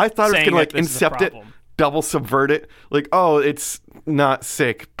 like, I thought it was going to, like, incept it, problem. double subvert it. Like, oh, it's not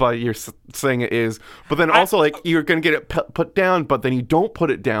sick, but you're saying it is. But then also, like, you're going to get it put down, but then you don't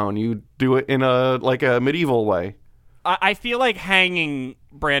put it down. You do it in a medieval way. I feel like hanging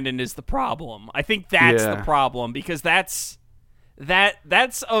Brandon is the problem. I think that's the problem, because that's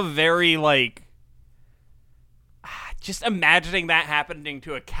a very, like, just imagining that happening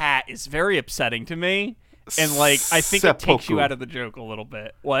to a cat is very upsetting to me. And, like, I think it takes you out of the joke a little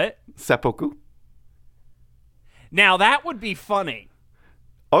bit. What? Seppuku. Now, that would be funny.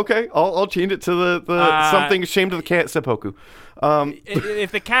 Okay, I'll change it to the something ashamed of the cat seppuku.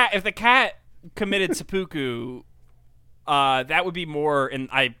 If the cat committed seppuku, that would be more, and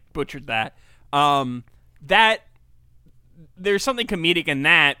I butchered that. That there's something comedic in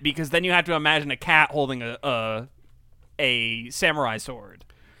that, because then you have to imagine a cat holding a samurai sword.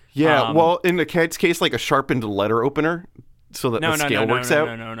 Yeah, well, in the cat's case, like a sharpened letter opener, so that the scale works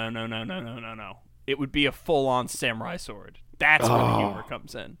out. No. It would be a full-on samurai sword. That's where the humor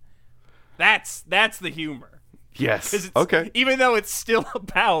comes in. That's the humor. Yes. Okay. Even though it's still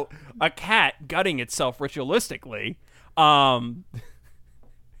about a cat gutting itself ritualistically,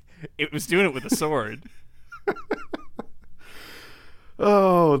 it was doing it with a sword.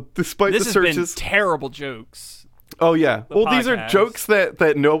 Oh, despite the searches, this has been terrible jokes. Oh yeah. Well, podcast. These are jokes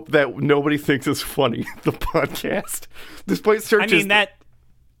that nobody thinks is funny. The podcast, despite searches. I mean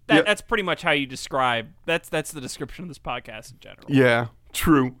that's pretty much how you describe. That's the description of this podcast in general. Yeah,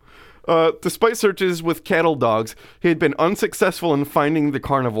 true. Despite searches with cattle dogs, he had been unsuccessful in finding the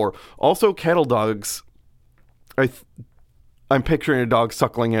carnivore. Also, cattle dogs. I'm picturing a dog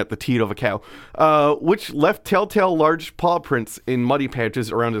suckling at the teat of a cow, which left telltale large paw prints in muddy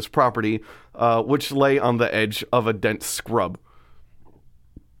patches around his property, which lay on the edge of a dense scrub.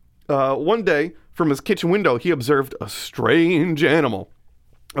 One day, from his kitchen window, he observed a strange animal.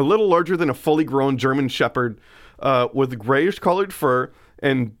 A little larger than a fully grown German Shepherd, with grayish-colored fur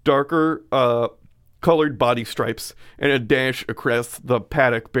and darker colored body stripes, and a dash across the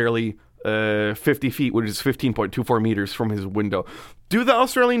paddock barely 50 feet, which is 15.24 meters from his window. Do the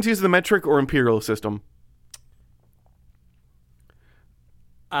Australians use the metric or imperial system?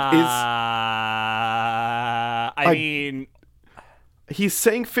 I mean, he's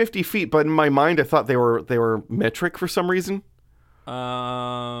saying 50 feet, but in my mind, I thought they were metric for some reason.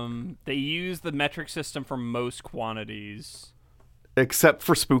 They use the metric system for most quantities. Except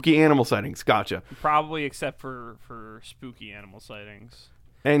for spooky animal sightings. Gotcha. Probably except for spooky animal sightings.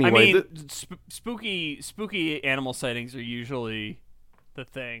 Anyway, I mean, spooky animal sightings are usually the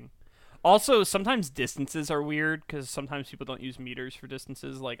thing. Also, sometimes distances are weird, because sometimes people don't use meters for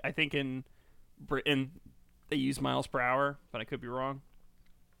distances. Like, I think in Britain, they use miles per hour, but I could be wrong.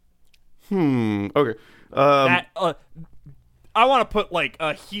 Okay. put like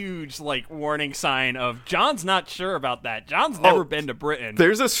a huge like warning sign of John's not sure about that. John's never been to Britain.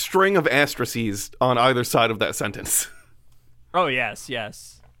 There's a string of asterisks on either side of that sentence. Oh yes.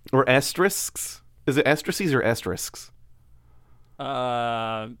 Or asterisks? Is it asterisks or asterisks?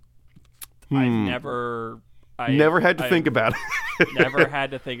 I've never had to think about it. Never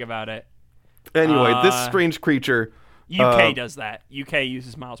had to think about it. Anyway, this strange creature. UK does that. UK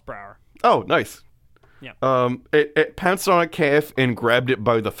uses miles per hour. Oh, nice. Yeah. It pounced on a calf and grabbed it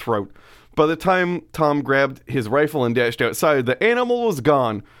by the throat. By the time Tom grabbed his rifle and dashed outside, the animal was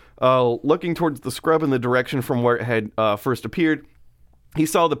gone. Looking towards the scrub in the direction from where it had first appeared, he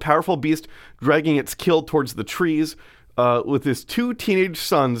saw the powerful beast dragging its kill towards the trees with his 2 teenage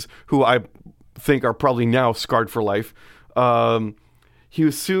sons, who I think are probably now scarred for life. He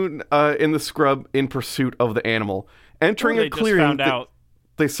was soon in the scrub in pursuit of the animal. Entering a clearing,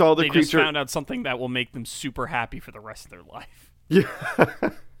 they saw the creature. They just found out something that will make them super happy for the rest of their life. Yeah.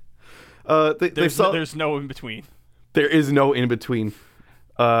 There's no in between. There is no in between.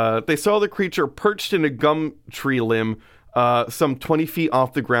 They saw the creature perched in a gum tree limb, some 20 feet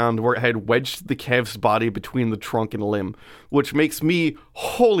off the ground, where it had wedged the calf's body between the trunk and limb, which makes me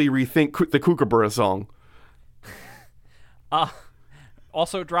wholly rethink the Kookaburra song.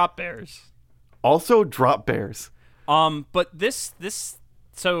 Also drop bears. But this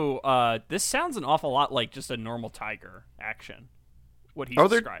sounds an awful lot like just a normal tiger action. What he's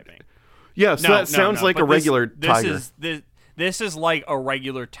describing. Yeah, so that sounds like a regular tiger. This is like a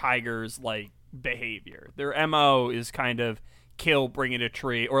regular tiger's like behavior. Their MO is kind of kill, bring in a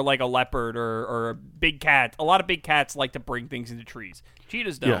tree, or like a leopard or a big cat. A lot of big cats like to bring things into trees.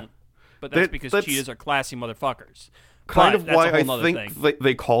 Cheetahs don't, but that's because cheetahs are classy motherfuckers. Kind of why I think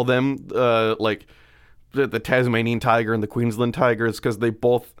they call them like the Tasmanian tiger and the Queensland tiger, is because they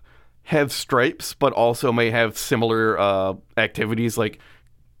both have stripes, but also may have similar activities like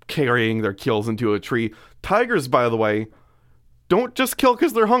carrying their kills into a tree. Tigers, by the way, don't just kill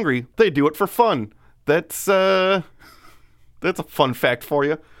because they're hungry. They do it for fun. That's a fun fact for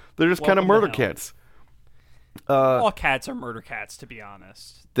you. They're just kind of murder cats. All cats are murder cats, to be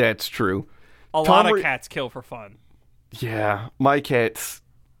honest. That's true. A lot of cats kill for fun. Yeah, my cats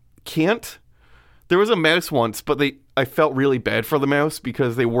can't. There was a mouse once, but I felt really bad for the mouse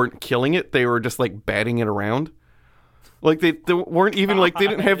because they weren't killing it. They were just like batting it around. Like they weren't even like, they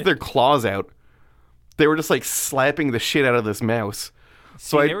didn't have their claws out. They were just like slapping the shit out of this mouse.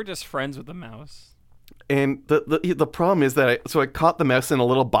 They were just friends with the mouse. And the problem is that I caught the mouse in a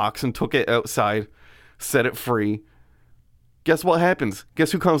little box and took it outside, set it free. Guess what happens?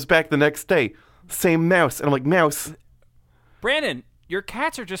 Guess who comes back the next day? Same mouse. And I'm like, mouse. Brandon, your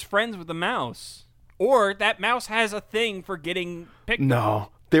cats are just friends with the mouse. Or that mouse has a thing for getting picked. No,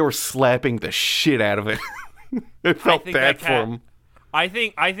 they were slapping the shit out of it. It felt bad for him. I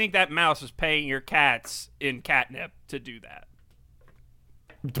think that mouse was paying your cats in catnip to do that.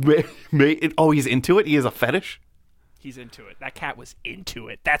 He's into it? He has a fetish? He's into it. That cat was into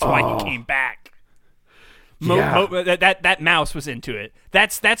it. That's why he came back. Yeah. That mouse was into it.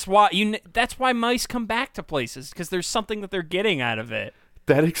 That's why mice come back to places, because there's something that they're getting out of it.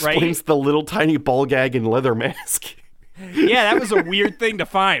 That explains the little tiny ball gag and leather mask. Yeah, that was a weird thing to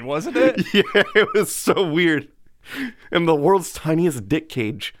find, wasn't it? Yeah, it was so weird. And the world's tiniest dick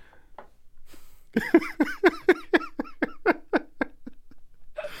cage.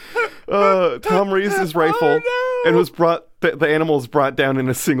 Tom raised his rifle and was the animal was brought down in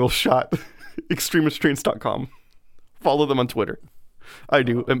a single shot. ExtremeRestraints.com. Follow them on Twitter. I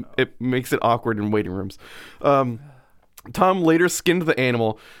do. It makes it awkward in waiting rooms. Tom later skinned the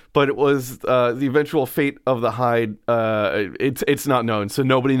animal, but it was the eventual fate of the hide. It's not known, so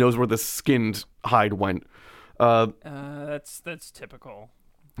nobody knows where the skinned hide went. That's typical.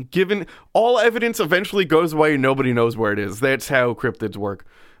 Given all evidence eventually goes away, nobody knows where it is. That's how cryptids work.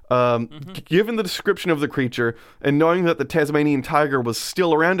 Given the description of the creature and knowing that the Tasmanian tiger was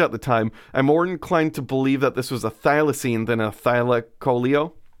still around at the time, I'm more inclined to believe that this was a thylacine than a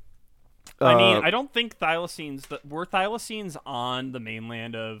thylacoleo. I mean, I don't think thylacines were thylacines on the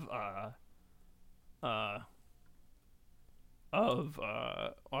mainland of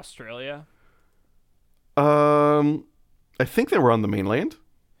Australia. I think they were on the mainland.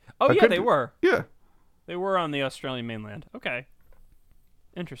 Oh, yeah, they were. Yeah. They were on the Australian mainland. Okay.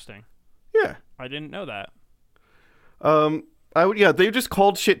 Interesting. Yeah. I didn't know that. They just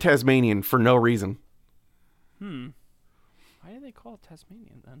called shit Tasmanian for no reason. Why did they call it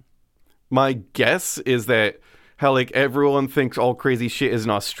Tasmanian then? My guess is that how like everyone thinks all crazy shit is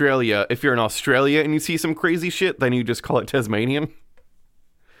in Australia. If you're in Australia and you see some crazy shit, then you just call it Tasmanian.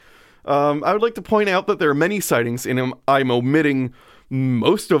 I would like to point out that there are many sightings, and I'm omitting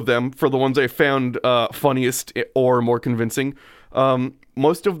most of them for the ones I found funniest or more convincing.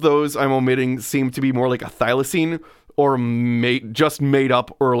 Most of those I'm omitting seem to be more like a thylacine or just made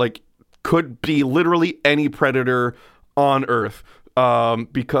up, or like could be literally any predator on Earth,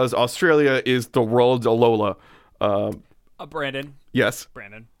 because Australia is the world's Alola. Brandon. Yes.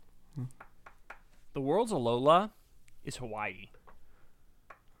 Brandon. The world's Alola is Hawaii.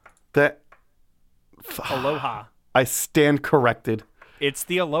 That. Aloha. I stand corrected. It's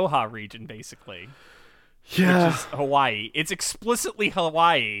the Aloha region, basically. Yeah. Which is Hawaii. It's explicitly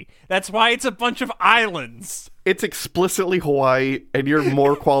Hawaii. That's why it's a bunch of islands. It's explicitly Hawaii, and you're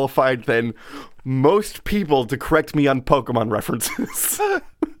more qualified than most people to correct me on Pokemon references.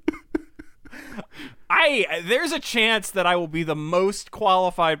 There's a chance that I will be the most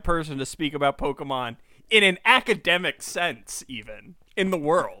qualified person to speak about Pokemon in an academic sense, even, in the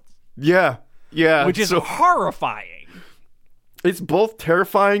world. Yeah. Which is horrifying. It's both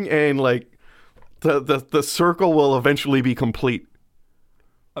terrifying and, like, the circle will eventually be complete.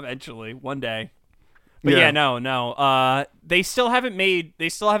 Eventually, one day. But no. They still haven't made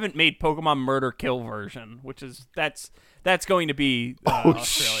Pokemon Murder Kill version, which is that's going to be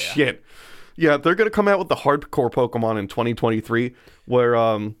Australia. Shit. Yeah, they're going to come out with the hardcore Pokemon in 2023, where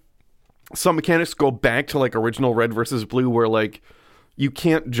some mechanics go back to like original Red versus Blue, where like you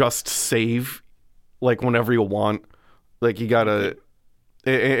can't just save like whenever you want. Like you gotta,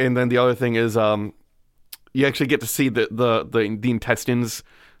 and then the other thing is you actually get to see the intestines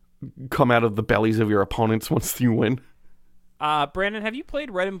come out of the bellies of your opponents once you win. Brandon, have you played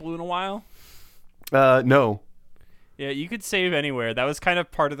Red and Blue in a while? No. Yeah, you could save anywhere. That was kind of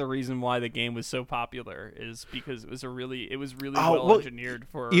part of the reason why the game was so popular, is because it was really well engineered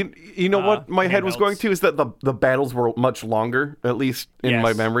for. You know what my head was handhelds. going to is that the battles were much longer, at least in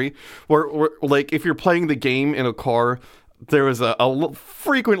my memory. Where like if you're playing the game in a car, there was a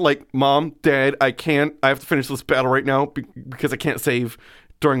frequent like, Mom, Dad, I have to finish this battle right now because I can't save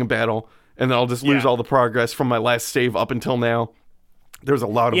during a battle, and then I'll just lose all the progress from my last save up until now. There's a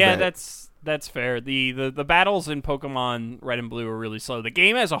lot of that. Yeah, that's fair. The battles in Pokemon Red and Blue were really slow. The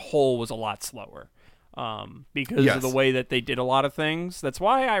game as a whole was a lot slower because of the way that they did a lot of things. That's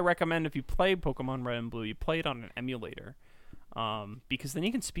why I recommend if you play Pokemon Red and Blue, you play it on an emulator because then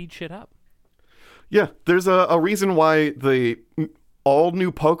you can speed shit up. Yeah, there's a reason why the all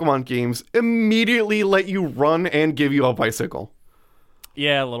new Pokemon games immediately let you run and give you a bicycle.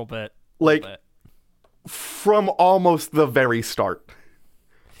 Yeah, a little bit. From almost the very start.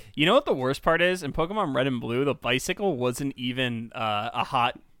 You know what the worst part is? In Pokemon Red and Blue, the bicycle wasn't even a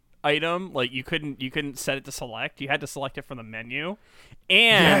hot item. Like you couldn't set it to select. You had to select it from the menu.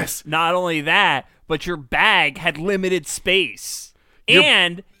 And not only that, but your bag had limited space.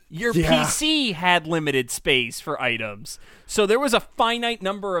 And your PC had limited space for items. So there was a finite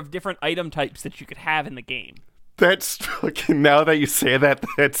number of different item types that you could have in the game. That's fucking, now that you say that,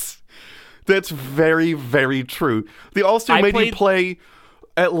 that's very, very true. They also made you play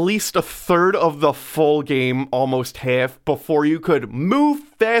at least a third of the full game, almost half, before you could move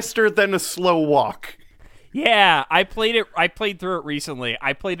faster than a slow walk. Yeah, I played through it recently.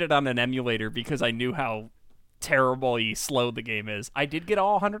 I played it on an emulator because I knew how terribly slow the game is. I did get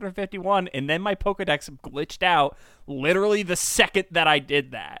all 151, and then my Pokedex glitched out literally the second that I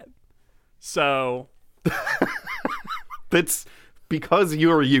did that. So that's because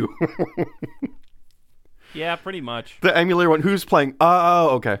you're you. Yeah, pretty much. The emulator one. Who's playing?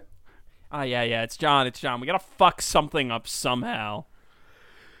 Oh, okay. Yeah. It's John. We gotta fuck something up somehow.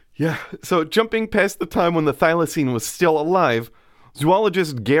 Yeah. So jumping past the time when the thylacine was still alive,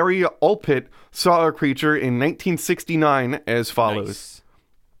 zoologist Gary Ulpit saw a creature in 1969 as follows.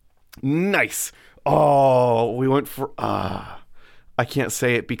 Nice. Oh, we went for... I can't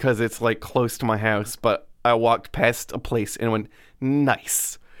say it because it's like close to my house, but I walked past a place and went,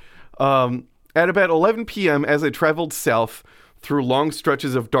 nice. At about 11 p.m., as I traveled south through long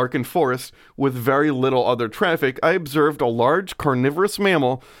stretches of darkened forest with very little other traffic, I observed a large carnivorous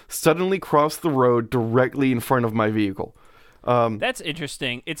mammal suddenly cross the road directly in front of my vehicle. That's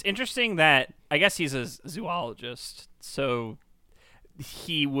interesting. It's interesting that, I guess he's a zoologist, so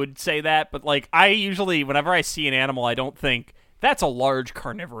he would say that, but like I usually, whenever I see an animal, I don't think, that's a large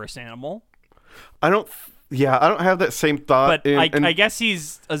carnivorous animal. I don't have that same thought. But I guess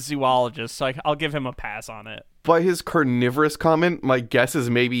he's a zoologist, so I'll give him a pass on it. By his carnivorous comment, my guess is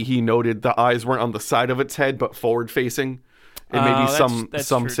maybe he noted the eyes weren't on the side of its head, but forward-facing, and maybe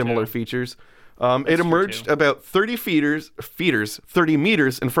some similar features. It emerged about 30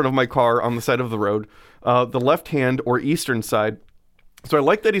 meters in front of my car on the side of the road, the left hand or eastern side, So I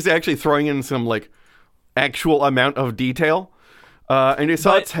like that he's actually throwing in some like actual amount of detail. And you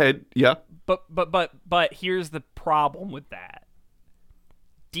saw its head. Yeah. But here's the problem with that.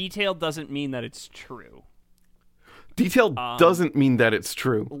 Detail doesn't mean that it's true. Detail doesn't mean that it's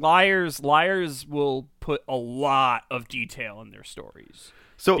true. Liars will put a lot of detail in their stories.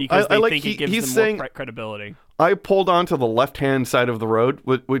 So because they I like think it gives he's them saying more credibility. I pulled onto the left-hand side of the road,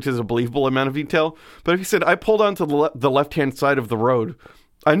 which is a believable amount of detail. But if he said I pulled onto the left-hand side of the road,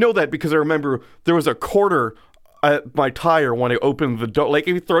 I know that because I remember there was a quarter at my tire when I opened the door. Like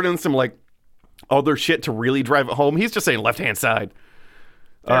if you throw in some like other shit to really drive it home, he's just saying left-hand side.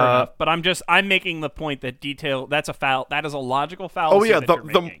 Fair enough. But I'm making the point that detail, that's a foul. That is a logical fallacy. Oh yeah,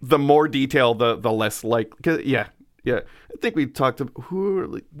 that the more detail, the less like. Yeah. I think we talked about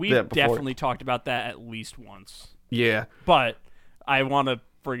We've definitely talked about that at least once. Yeah, but I want to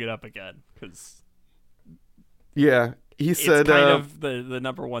bring it up again because he said it's kind of the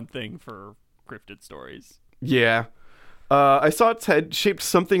number one thing for cryptid stories. Yeah. I saw its head, shaped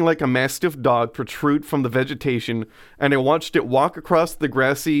something like a mastiff dog, protrude from the vegetation, and I watched it walk across the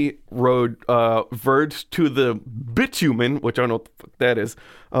grassy road, verge to the bitumen, which I don't know what the fuck that is.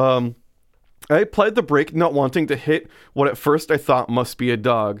 I applied the brake, not wanting to hit what at first I thought must be a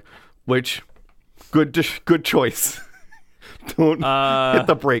dog, which, good choice. Don't hit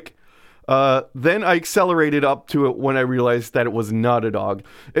the brake. Then I accelerated up to it when I realized that it was not a dog.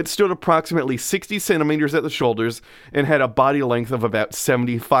 It stood approximately 60 centimeters at the shoulders and had a body length of about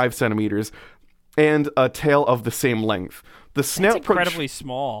 75 centimeters and a tail of the same length. The snout That's incredibly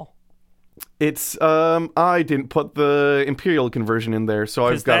small. It's I didn't put the imperial conversion in there, so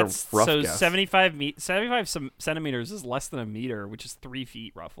I've got a rough guess. 75 centimeters is less than a meter, which is 3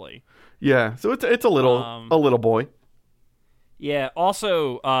 feet roughly. Yeah, so it's a little boy. Yeah.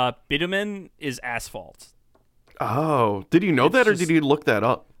 Also, bitumen is asphalt. Oh, did you know that, or did you look that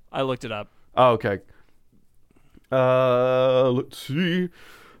up? I looked it up. Oh, okay. Let's see.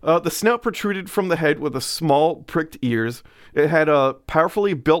 The snout protruded from the head with a small pricked ears. It had a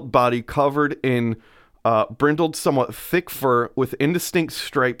powerfully built body covered in brindled, somewhat thick fur with indistinct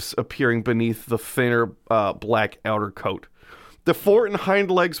stripes appearing beneath the thinner black outer coat. The fore and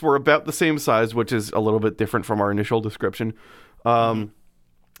hind legs were about the same size, which is a little bit different from our initial description. The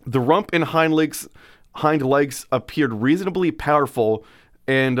rump and hind legs appeared reasonably powerful,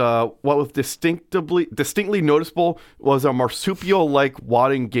 and what was distinctly noticeable was a marsupial-like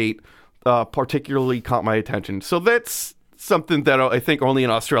wadding gait particularly caught my attention. So that's something that I think only an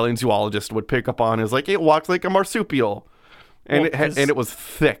Australian zoologist would pick up on, is like, it walks like a marsupial. And it was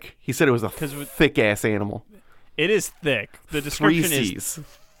thick. He said it was a thick-ass animal. It is thick. The description is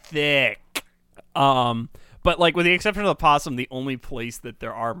thick. But like with the exception of the possum, the only place that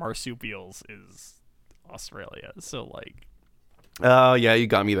there are marsupials is Australia. So like, yeah, you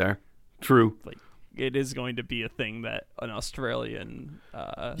got me there. True. Like, it is going to be a thing that an Australian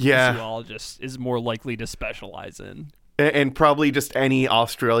zoologist is more likely to specialize in. And probably just any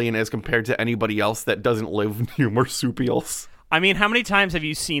Australian as compared to anybody else that doesn't live near marsupials. I mean, how many times have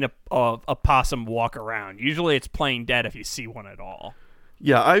you seen a possum walk around? Usually it's playing dead if you see one at all.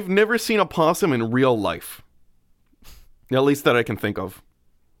 Yeah, I've never seen a possum in real life. At least that I can think of.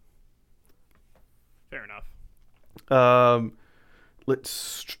 Fair enough.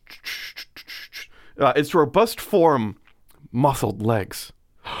 Its robust form, muscled legs,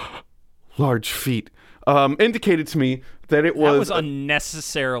 large feet, indicated to me that it was... That was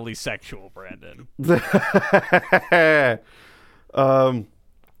unnecessarily sexual, Brandon.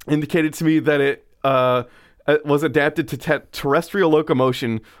 Indicated to me that it was adapted to terrestrial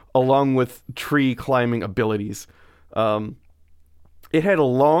locomotion along with tree climbing abilities. It had a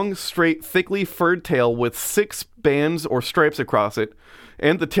long, straight, thickly furred tail with 6 bands or stripes across it,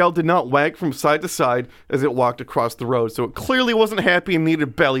 and the tail did not wag from side to side as it walked across the road, so it clearly wasn't happy and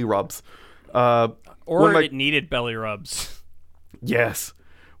needed belly rubs. It needed belly rubs. Yes.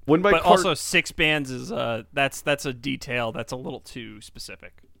 Also 6 bands is that's a detail that's a little too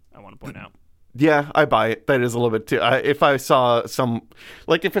specific, I want to point out. Yeah, I buy it. That is a little bit too. If I saw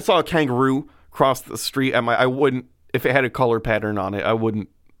a kangaroo cross the street I wouldn't, if it had a color pattern on it, I wouldn't.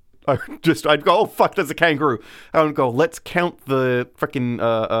 I'd go, oh fuck, that's a kangaroo. I would go, let's count the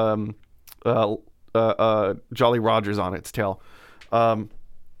freaking Jolly Rogers on its tail. When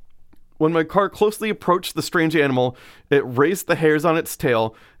my car closely approached the strange animal, it raised the hairs on its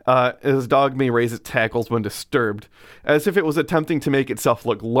tail, as a dog may raise its hackles when disturbed, as if it was attempting to make itself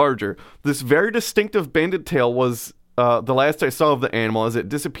look larger. This very distinctive banded tail was the last I saw of the animal as it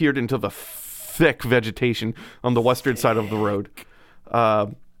disappeared into the thick vegetation on the western side of the road.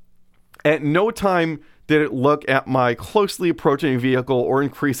 At no time did it look at my closely approaching vehicle or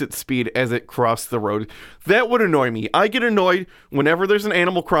increase its speed as it crossed the road. That would annoy me. I get annoyed whenever there's an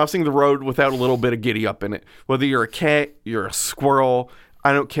animal crossing the road without a little bit of giddy up in it. Whether you're a cat, you're a squirrel,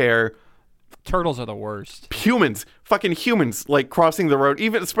 I don't care. Turtles are the worst. Humans, fucking humans, like crossing the road,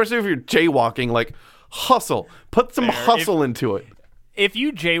 even especially if you're jaywalking, like hustle. Put some hustle into it. If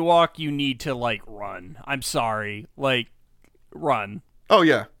you jaywalk, you need to like run. I'm sorry. Like run. Oh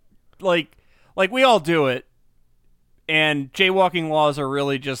yeah. Like we all do it. And jaywalking laws are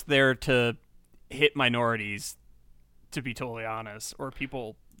really just there to hit minorities, to be totally honest, or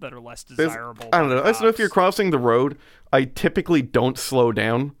people that are less desirable. I don't know. I know if you're crossing the road, I typically don't slow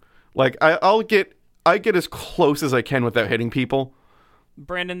down. Like I get as close as I can without hitting people.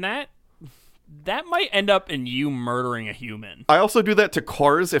 Brandon, that might end up in you murdering a human. I also do that to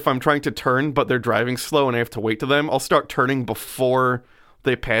cars if I'm trying to turn, but they're driving slow and I have to wait to them. I'll start turning before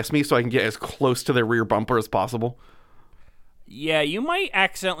they pass me so I can get as close to their rear bumper as possible. Yeah, you might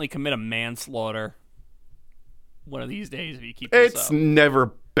accidentally commit a manslaughter one of these days if you keep this up. It's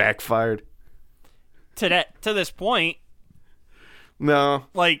never backfired. To this point. No.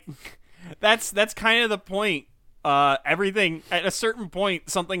 Like, that's kind of the point. Everything, at a certain point,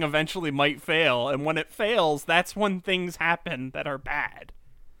 something eventually might fail, and when it fails, that's when things happen that are bad.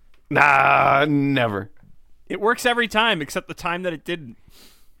 Nah, never. It works every time, except the time that it didn't.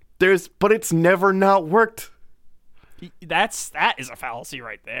 But it's never not worked. That is a fallacy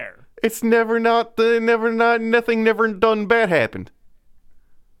right there. It's nothing never done bad happened.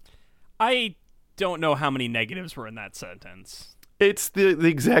 I don't know how many negatives were in that sentence. It's the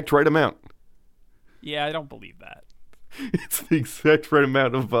exact right amount. Yeah, I don't believe that. It's the exact right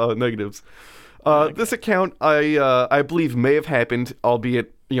amount of negatives. This account, I believe, may have happened,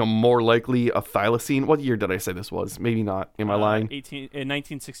 albeit more likely a thylacine. What year did I say this was? Maybe not. Am I lying? In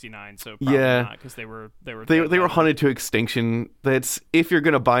 1969. So probably not, because they were hunted to extinction. That's if you're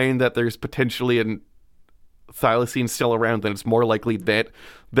gonna buy in that there's potentially a thylacine still around, then it's more likely that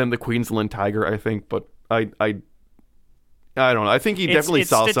than the Queensland tiger, I think. But I don't know. I think he definitely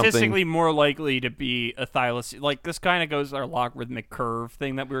saw something. It's statistically more likely to be a thylacine. Like, this kind of goes our logarithmic curve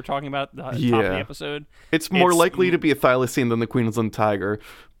thing that we were talking about at the top of the episode. It's more likely to be a thylacine than the Queensland tiger,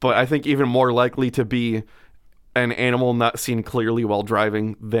 but I think even more likely to be an animal not seen clearly while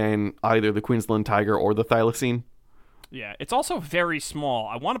driving than either the Queensland tiger or the thylacine. Yeah, it's also very small.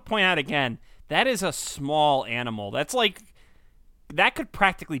 I want to point out again, that is a small animal. That's like, that could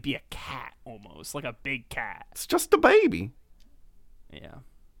practically be a cat almost, like a big cat. It's just a baby. Yeah.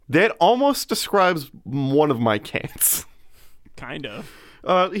 That almost describes one of my cats. Kind of.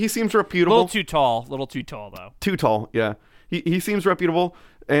 He seems reputable. A little too tall, though. Too tall, yeah. He seems reputable,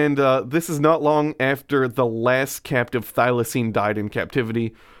 and this is not long after the last captive thylacine died in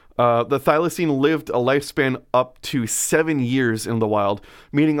captivity. The thylacine lived a lifespan up to 7 years in the wild,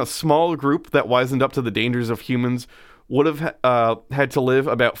 meaning a small group that wisened up to the dangers of humans would have had to live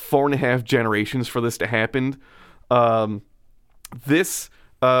about 4.5 generations for this to happen. This,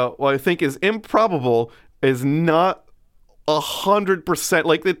 what I think is improbable, is not 100%.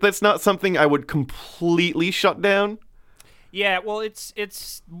 Like, that's not something I would completely shut down. Yeah, well, it's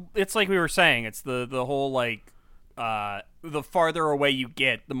like we were saying. It's the whole, like, the farther away you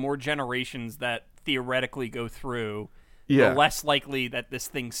get, the more generations that theoretically go through, the less likely that this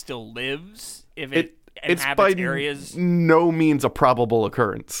thing still lives if it inhabits areas. No means a probable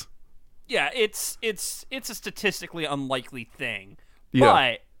occurrence. Yeah, it's a statistically unlikely thing,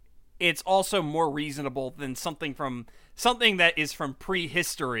 but it's also more reasonable than something that is from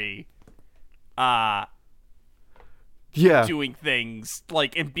prehistory. Doing things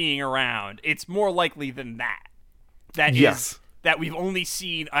like and being around. It's more likely than that. That we've only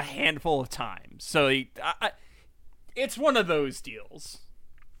seen a handful of times. So it's one of those deals.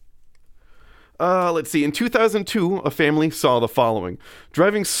 Let's see. In 2002, a family saw the following.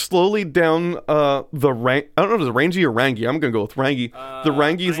 Driving slowly down I don't know if it's Rangi or Rangi. I'm going to go with Rangi. The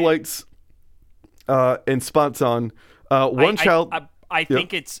Rangi's lights and spots on. One child... I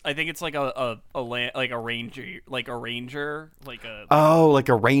think it's like a ranger, like a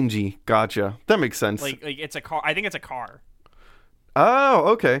Rangi. Gotcha. That makes sense. Like it's a car. I think it's a car. Oh,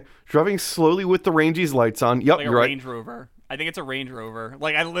 okay. Driving slowly with the Rangi's lights on. Yep, like you're right. Range Rover. I think it's a Range Rover.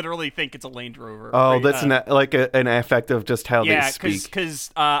 Like, I literally think it's a Range Rover. Oh, that's an effect of just how they speak. Yeah,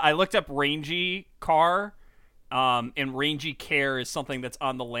 because I looked up Rangy car, and Rangy Care is something that's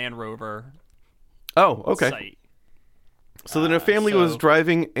on the Land Rover. Oh, okay. Site. So then a family was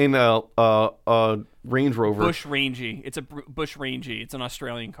driving in a Range Rover. Bush Rangy. It's a Bush Rangy. It's an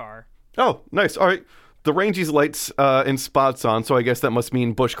Australian car. Oh, nice. All right. the rangy's lights and spots on, so I guess that must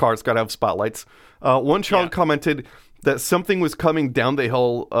mean bush cars gotta have spotlights. One child commented that something was coming down the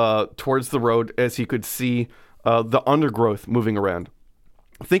hill towards the road as he could see the undergrowth moving around.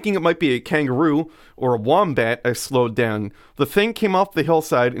 Thinking it might be a kangaroo or a wombat, I slowed down. The thing came off the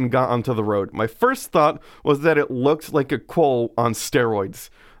hillside and got onto the road. My first thought was that it looked like a quoll on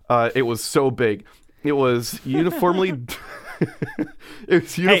steroids. It was so big. It was uniformly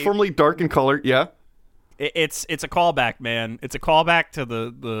dark in color. Yeah. It's a callback, man. It's a callback to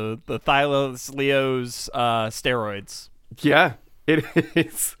the Thylos Leo's steroids. Yeah, it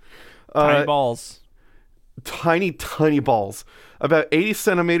is. Tiny balls. Tiny balls. About 80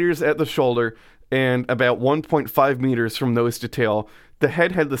 centimeters at the shoulder and about 1.5 meters from nose to tail. The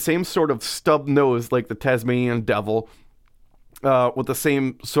head had the same sort of stub nose like the Tasmanian devil, with the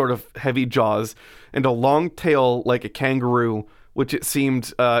same sort of heavy jaws, and a long tail like a kangaroo, which it seemed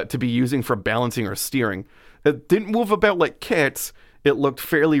to be using for balancing or steering. It didn't move about like cats. It looked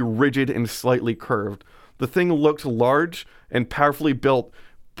fairly rigid and slightly curved. The thing looked large and powerfully built,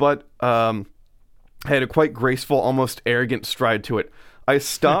 but had a quite graceful, almost arrogant stride to it. I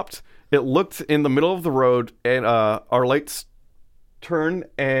stopped. It looked in the middle of the road, and our lights turned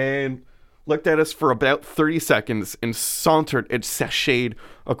and looked at us for about 30 seconds and sauntered and sashayed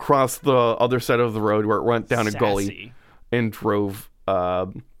across the other side of the road where it went down a gully and drove.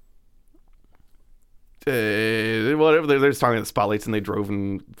 Whatever, they're just talking about the spotlights, and they drove,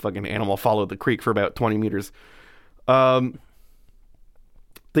 and fucking animal followed the creek for about 20 meters.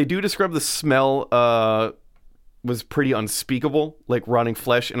 They do describe the smell was pretty unspeakable, like rotting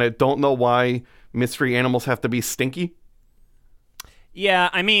flesh, and I don't know why mystery animals have to be stinky. Yeah,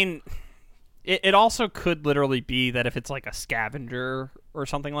 I mean, it also could literally be that if it's like a scavenger or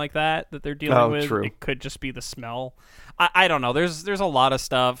something like that they're dealing with, true. It could just be the smell. I don't know. There's a lot of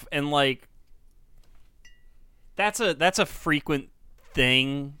stuff, and like that's a frequent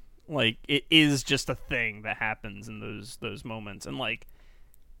thing. Like, it is just a thing that happens in those moments, and like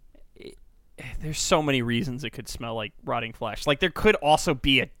there's so many reasons it could smell like rotting flesh. Like, there could also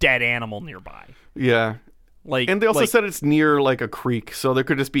be a dead animal nearby. Yeah. Like, and they also said it's near like a creek, so there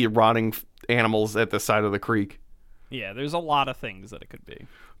could just be rotting animals at the side of the creek. Yeah, there's a lot of things that it could be.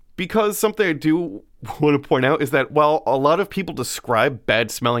 Because something I do want to point out is that while a lot of people describe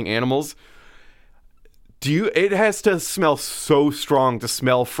bad smelling animals, it has to smell so strong to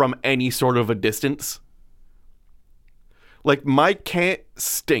smell from any sort of a distance. Like, my cat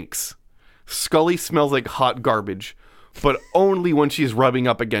stinks. Scully smells like hot garbage, but only when she's rubbing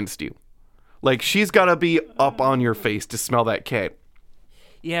up against you. Like, she's got to be up on your face to smell that cat.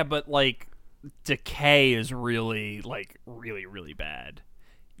 Yeah, but like, decay is really really bad.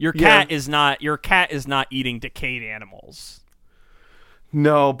 Your cat is not eating decayed animals.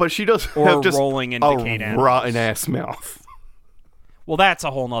 No, but she does or have just rolling in decayed animals. Rotten ass mouth. Well, that's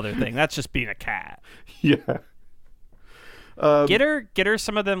a whole nother thing. That's just being a cat. Yeah. Get her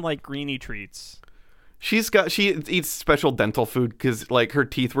some of them like greenie treats. She eats special dental food because like her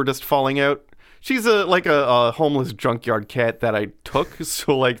teeth were just falling out. She's a homeless junkyard cat that I took,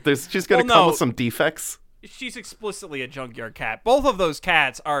 so like she's gonna come with some defects. She's explicitly a junkyard cat. Both of those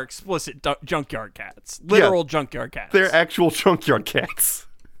cats are explicit junkyard cats. Literal junkyard cats. They're actual junkyard cats.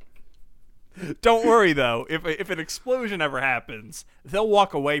 Don't worry though. If an explosion ever happens, they'll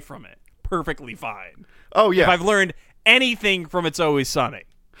walk away from it perfectly fine. Oh yeah. If I've learned anything from It's Always Sunny,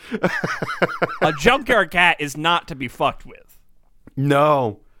 a junkyard cat is not to be fucked with.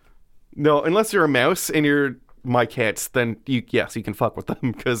 No, unless you're a mouse and you're my cats, then you can fuck with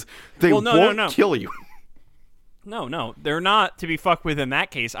them because they won't kill you. No, they're not to be fucked with in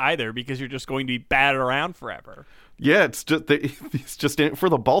that case either, because you're just going to be batted around forever. Yeah, it's just in it for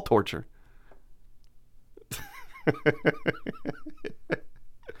the ball torture.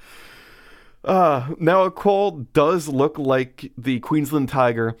 Now a quoll does look like the Queensland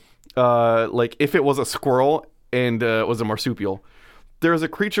tiger, like if it was a squirrel and was a marsupial. There's a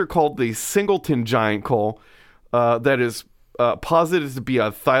creature called the Singleton giant quoll that is posited to be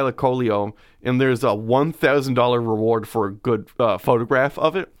a thylacoleo, and there's a $1,000 reward for a good photograph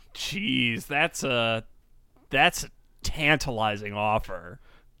of it. Jeez, that's a tantalizing offer.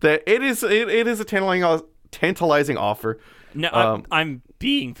 That it is a tantalizing offer. No, I'm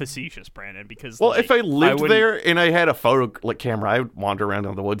being facetious, Brandon, because well, if I lived there and I had a photo camera, I would wander around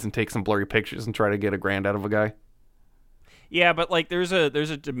in the woods and take some blurry pictures and try to get $1,000 out of a guy. Yeah, but like there's a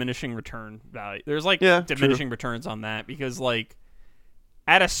diminishing return value. There's like diminishing returns on that, because like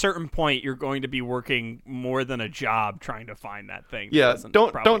at a certain point you're going to be working more than a job trying to find that thing. Yeah,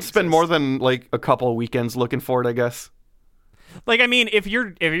 don't spend more than like a couple of weekends looking for it, I guess. Like, I mean, if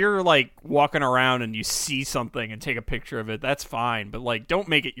you're like walking around and you see something and take a picture of it, that's fine. But like, don't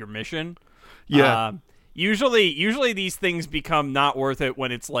make it your mission. Yeah. Usually these things become not worth it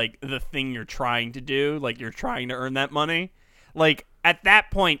when it's like the thing you're trying to do, like you're trying to earn that money. Like at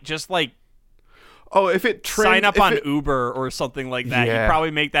that point, just like if it sign up on Uber or something like that. Yeah. You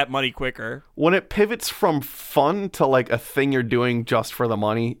probably make that money quicker. When it pivots from fun to like a thing you're doing just for the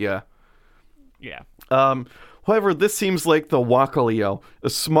money, yeah. Yeah. However, this seems like the Wakaleo, a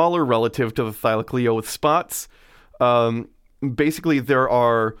smaller relative to the Thylacoleo with spots. Basically, there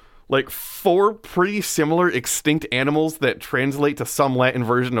are like 4 pretty similar extinct animals that translate to some Latin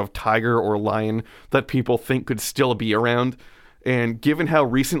version of tiger or lion that people think could still be around. And given how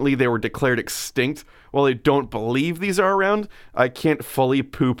recently they were declared extinct, while I don't believe these are around, I can't fully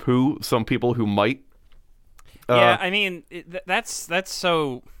poo-poo some people who might. Yeah, I mean, that's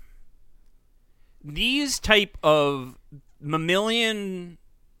so... These type of mammalian,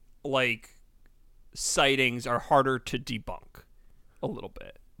 like, sightings are harder to debunk a little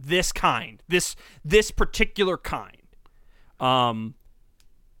bit. This particular kind.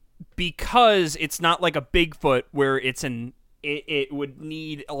 Because it's not like a Bigfoot where it would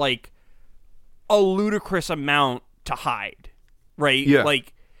need, like, a ludicrous amount to hide, right? Yeah.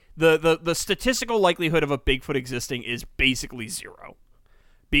 Like, the statistical likelihood of a Bigfoot existing is basically 0.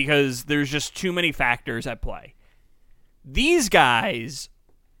 Because there's just too many factors at play. These guys,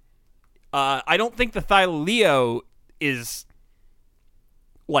 I don't think the Thylaleo is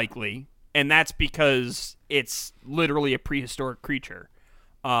likely, and that's because it's literally a prehistoric creature.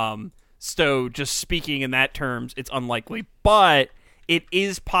 So just speaking in that terms, it's unlikely. But it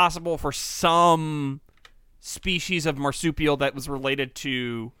is possible for some species of marsupial that was related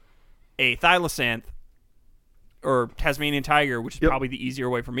to a thylacynth, or Tasmanian tiger, which is probably the easier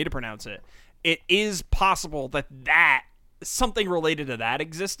way for me to pronounce it. It is possible that something related to that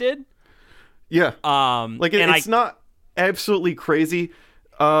existed. Yeah. Like it's not absolutely crazy.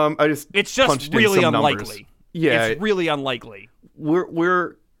 It's just really unlikely. Yeah, it's really unlikely.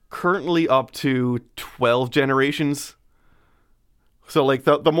 We're currently up to 12 generations. So like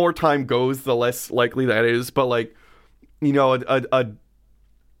the more time goes, the less likely that is. But like, you know,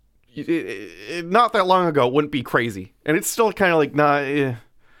 not that long ago, it wouldn't be crazy, and it's still kind of like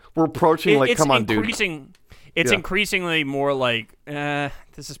we're approaching come on, dude. It's increasingly more like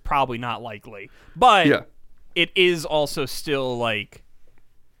this is probably not likely, but it is also still like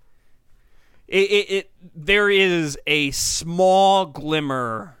there is a small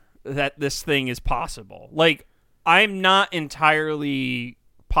glimmer that this thing is possible. Like, I'm not entirely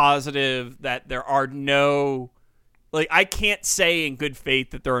positive that there are no. Like, I can't say in good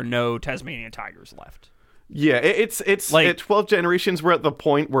faith that there are no Tasmanian tigers left. Yeah, it's like, at 12 generations, we're at the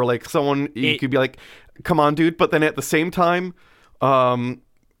point where, like, you could be like, come on, dude. But then at the same time, if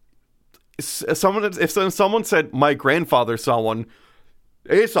someone said, my grandfather saw one,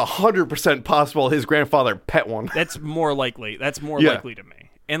 it's 100% possible his grandfather pet one. That's more likely. That's more likely to me.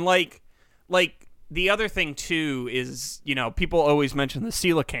 And, like, the other thing, too, is, you know, people always mention the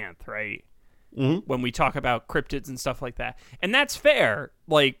coelacanth, right? Mm-hmm. When we talk about cryptids and stuff like that. And that's fair.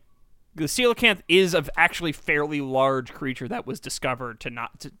 Like, the coelacanth is an actually fairly large creature that was discovered to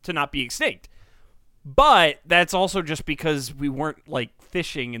not be extinct. But that's also just because we weren't, like,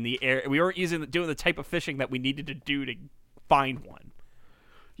 fishing in the air. We weren't doing the type of fishing that we needed to do to find one.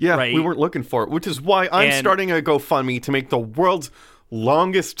 Yeah, right? We weren't looking for it, which is why I'm starting a GoFundMe to make the world's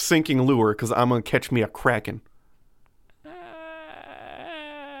longest sinking lure, because I'm going to catch me a kraken.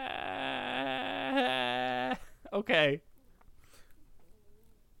 Okay.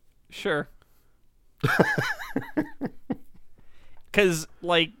 Sure. Because,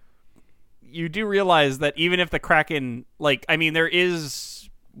 like, you do realize that even if the kraken, like, I mean, there is,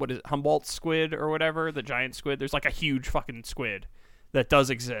 what is it, Humboldt squid or whatever, the giant squid. There's, like, a huge fucking squid that does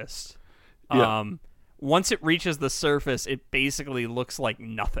exist. Yeah. Once it reaches the surface, it basically looks like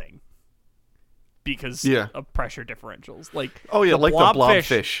nothing because of pressure differentials. Like, the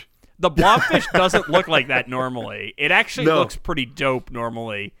blobfish. The blobfish doesn't look like that normally. It actually looks pretty dope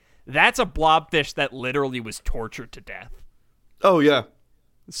normally. That's a blobfish that literally was tortured to death. Oh, yeah.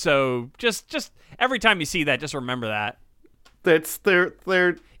 So just every time you see that, just remember that. They're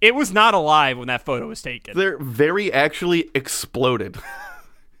It was not alive when that photo was taken. They're very actually exploded.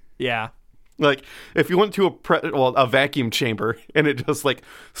 Yeah. Like, if you went to a vacuum chamber and it just, like,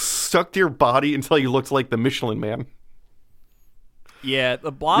 sucked your body until you looked like the Michelin Man. Yeah,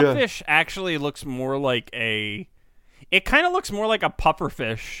 the blobfish actually looks more like it kind of looks more like a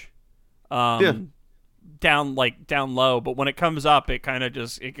pufferfish down low, but when it comes up, it kind of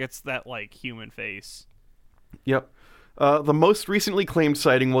it gets that, like, human face. Yep. The most recently claimed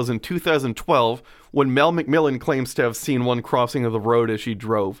sighting was in 2012, when Mel McMillan claims to have seen one crossing of the road as she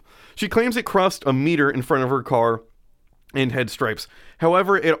drove. She claims it crossed a meter in front of her car and had stripes.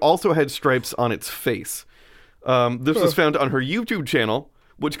 However, it also had stripes on its face. This was found on her YouTube channel,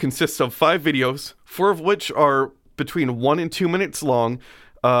 which consists of 5 videos, 4 of which are between 1 and 2 minutes long,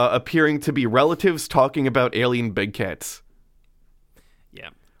 appearing to be relatives talking about alien big cats. Yeah.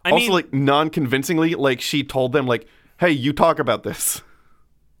 Also, like, non-convincingly, like, she told them, like, hey, you talk about this.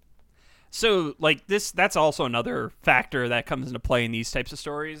 So, like, that's also another factor that comes into play in these types of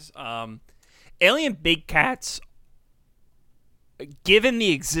stories. Alien big cats, given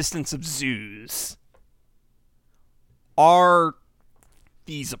the existence of zoos, are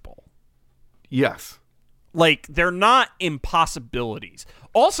feasible. Yes. Like, they're not impossibilities.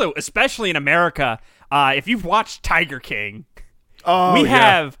 Also, especially in America, if you've watched Tiger King, we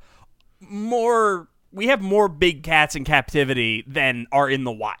have more big cats in captivity than are in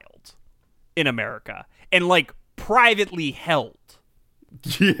the wild in America, and like privately held.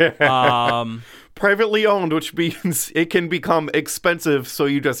 Yeah. Privately owned, which means it can become expensive, so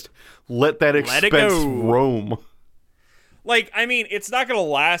you just let that expense roam. Like, I mean, it's not going to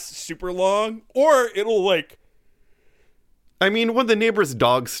last super long, or it'll, like... I mean, when the neighbor's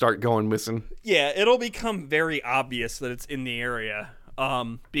dogs start going missing. Yeah, it'll become very obvious that it's in the area,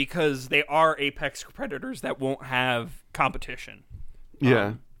 because they are apex predators that won't have competition.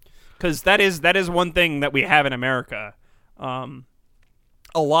 Yeah. Because that is one thing that we have in America. A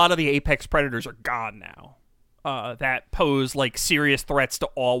lot of the apex predators are gone now. That pose like serious threats to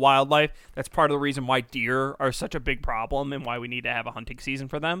all wildlife. That's part of the reason why deer are such a big problem and why we need to have a hunting season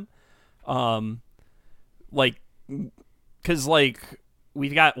for them. Because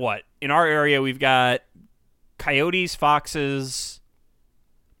we've got what in our area, we've got coyotes, foxes,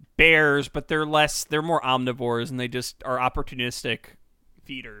 bears, but they're more omnivores and they just are opportunistic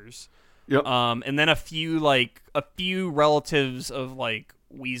feeders. Yep. And then a few relatives of like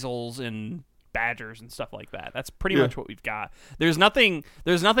weasels and badgers and stuff like that. That's pretty much what we've got. There's nothing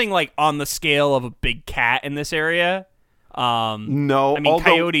like on the scale of a big cat in this area. No, I mean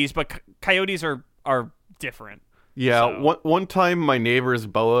coyotes, but coyotes are different. Yeah, so. one time my neighbor's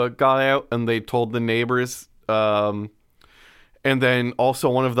boa got out and they told the neighbors, and then also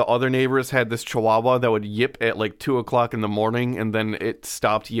one of the other neighbors had this chihuahua that would yip at like 2 o'clock in the morning, and then it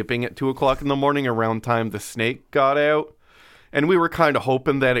stopped yipping at 2 o'clock in the morning around time the snake got out. And we were kind of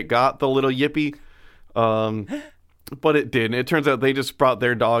hoping that it got the little yippy, but it didn't. It turns out they just brought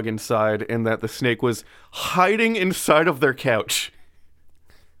their dog inside and that the snake was hiding inside of their couch.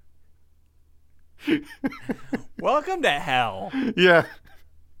 Welcome to hell. Yeah.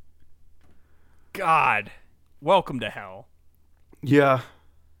 God. Welcome to hell. Yeah.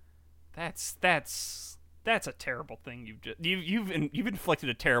 That's a terrible thing you've inflicted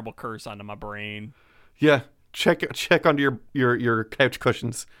a terrible curse onto my brain. Yeah. Check under your couch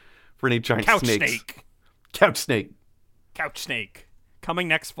cushions for any giant snakes. Couch snake. Couch snake. Coming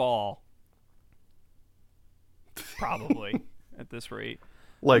next fall. Probably at this rate.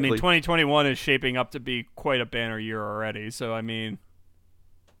 Likely. I mean, 2021 is shaping up to be quite a banner year already, so I mean...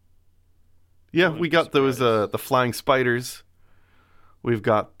 Yeah, we got those, the flying spiders. We've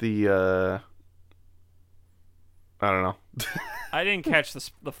got the, I don't know. I didn't catch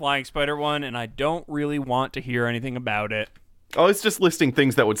the flying spider one, and I don't really want to hear anything about it. Oh, it's just listing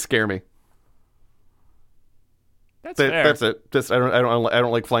things that would scare me. That's fair. That's it. Just I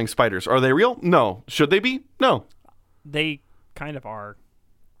don't like flying spiders. Are they real? No. Should they be? No. They kind of are.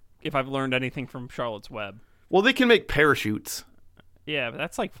 If I've learned anything from Charlotte's Web. Well, they can make parachutes. Yeah, but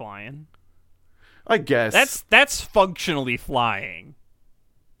that's like flying. I guess. That's functionally flying.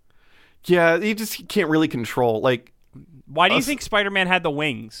 Yeah, you can't really control. Like, why do you think Spider-Man had the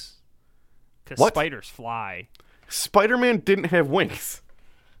wings? Because spiders fly. Spider-Man didn't have wings.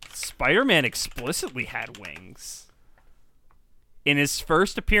 Spider-Man explicitly had wings. In his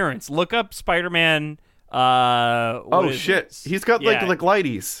first appearance, look up Spider-Man. Oh shit! This? He's got like the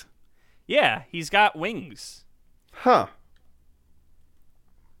glidies. Yeah, he's got wings. Huh.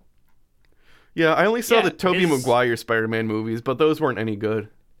 Yeah, I only saw the Tobey Maguire Spider-Man movies, but those weren't any good.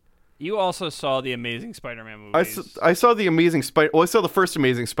 You also saw the Amazing Spider-Man movies. I saw the Amazing I saw the first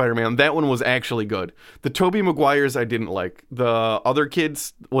Amazing Spider-Man. That one was actually good. The Tobey Maguires I didn't like. The other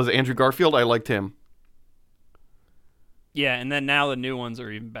kids was Andrew Garfield. I liked him. Yeah, and then now the new ones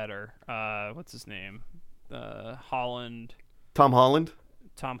are even better. What's his name? Holland. Tom Holland?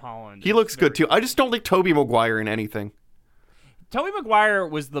 Tom Holland. He looks good too. I just don't like Tobey Maguire in anything. Tobey Maguire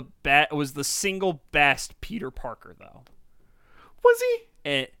was the single best Peter Parker though. Was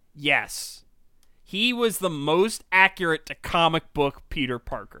he? Yes. He was the most accurate to comic book Peter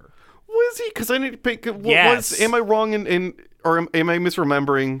Parker. Was he? Because I need to pick. Yes. Am I wrong or am I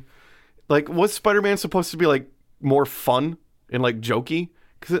misremembering? Like, was Spider-Man supposed to be like more fun and like jokey?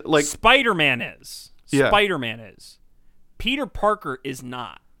 Because like Spider-Man is. Yeah. Spider-Man is. Peter Parker is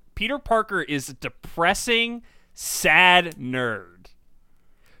not. Peter Parker is a depressing, sad nerd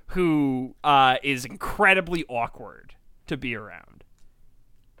who is incredibly awkward to be around.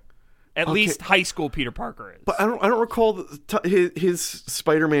 At least high school Peter Parker is. But I don't recall his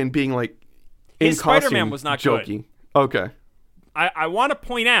Spider-Man being like in his costume Spider-Man was not jokey. good. Okay. I want to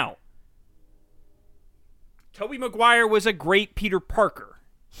point out, Tobey Maguire was a great Peter Parker.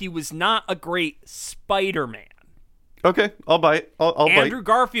 He was not a great Spider-Man. Okay, I'll buy it. I'll bite. Andrew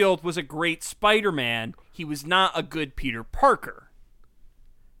Garfield was a great Spider-Man. He was not a good Peter Parker.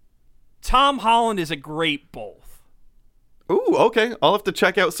 Tom Holland is a great both. Ooh, okay. I'll have to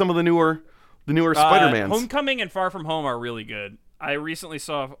check out some of the newer Spider-Mans. Homecoming and Far From Home are really good. I recently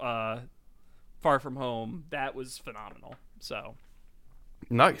saw Far From Home. That was phenomenal. So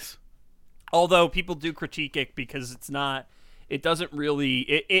Nice. although people do critique it because it doesn't really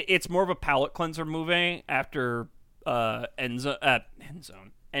it's more of a palate cleanser movie after Endgame,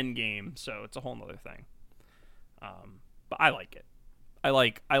 so it's a whole nother thing. But I like it. I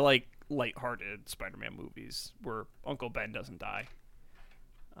like lighthearted Spider-Man movies where Uncle Ben doesn't die.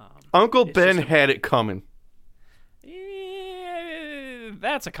 Uncle Ben had it coming.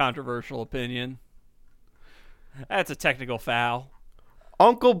 That's a controversial opinion. That's a technical foul.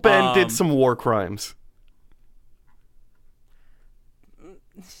 Uncle Ben did some war crimes.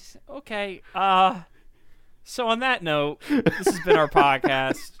 Okay. So on that note, this has been our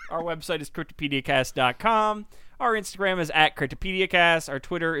podcast. Our website is cryptopediacast.com. Our Instagram is @cryptopediacast. Our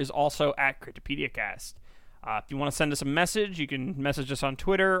Twitter is also @cryptopediacast. If you want to send us a message, you can message us on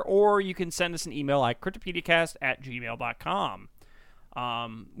Twitter, or you can send us an email at cryptopediacast@gmail.com.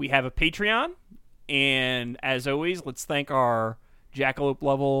 We have a Patreon, and as always, let's thank our Jackalope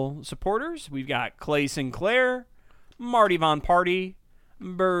level supporters. We've got Clay Sinclair, Marty Von Party,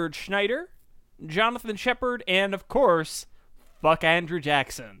 Bird Schneider, Jonathan Shepard, and of course, fuck Andrew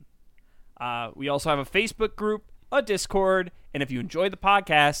Jackson. We also have a Facebook group, a Discord, and if you enjoyed the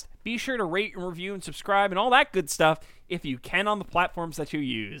podcast, be sure to rate and review and subscribe and all that good stuff if you can on the platforms that you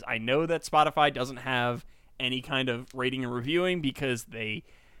use. I know that Spotify doesn't have any kind of rating and reviewing because they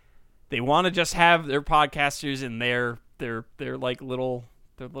want to just have their podcasters in their like little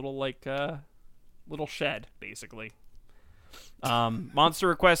shed, basically. Monster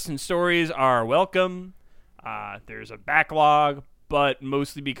requests and stories are welcome. There's a backlog, but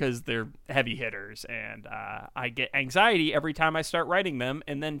mostly because they're heavy hitters, and I get anxiety every time I start writing them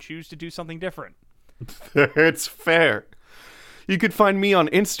and then choose to do something different. It's fair. You could find me on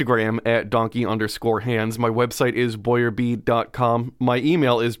Instagram at donkey_hands. My website is boyerb.com. My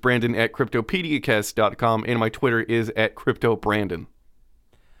email is brandon@cryptopediacast.com, and my Twitter is @cryptobrandon.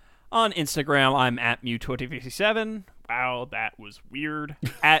 On Instagram, I'm @mew2057. Wow, that was weird.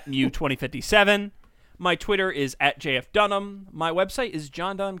 @mew2057. My Twitter is @jfdunham. My website is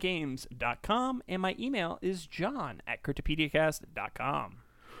johndunhamgames.com, and my email is john@cryptopediacast.com.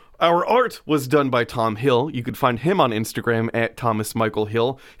 Our art was done by Tom Hill. You could find him on Instagram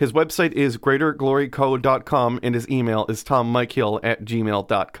 @ThomasMichaelHill. His website is greatergloryco.com, and his email is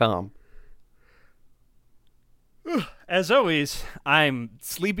tommikehill@gmail.com. As always, I'm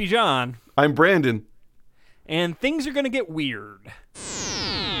Sleepy John. I'm Brandon. And things are going to get weird.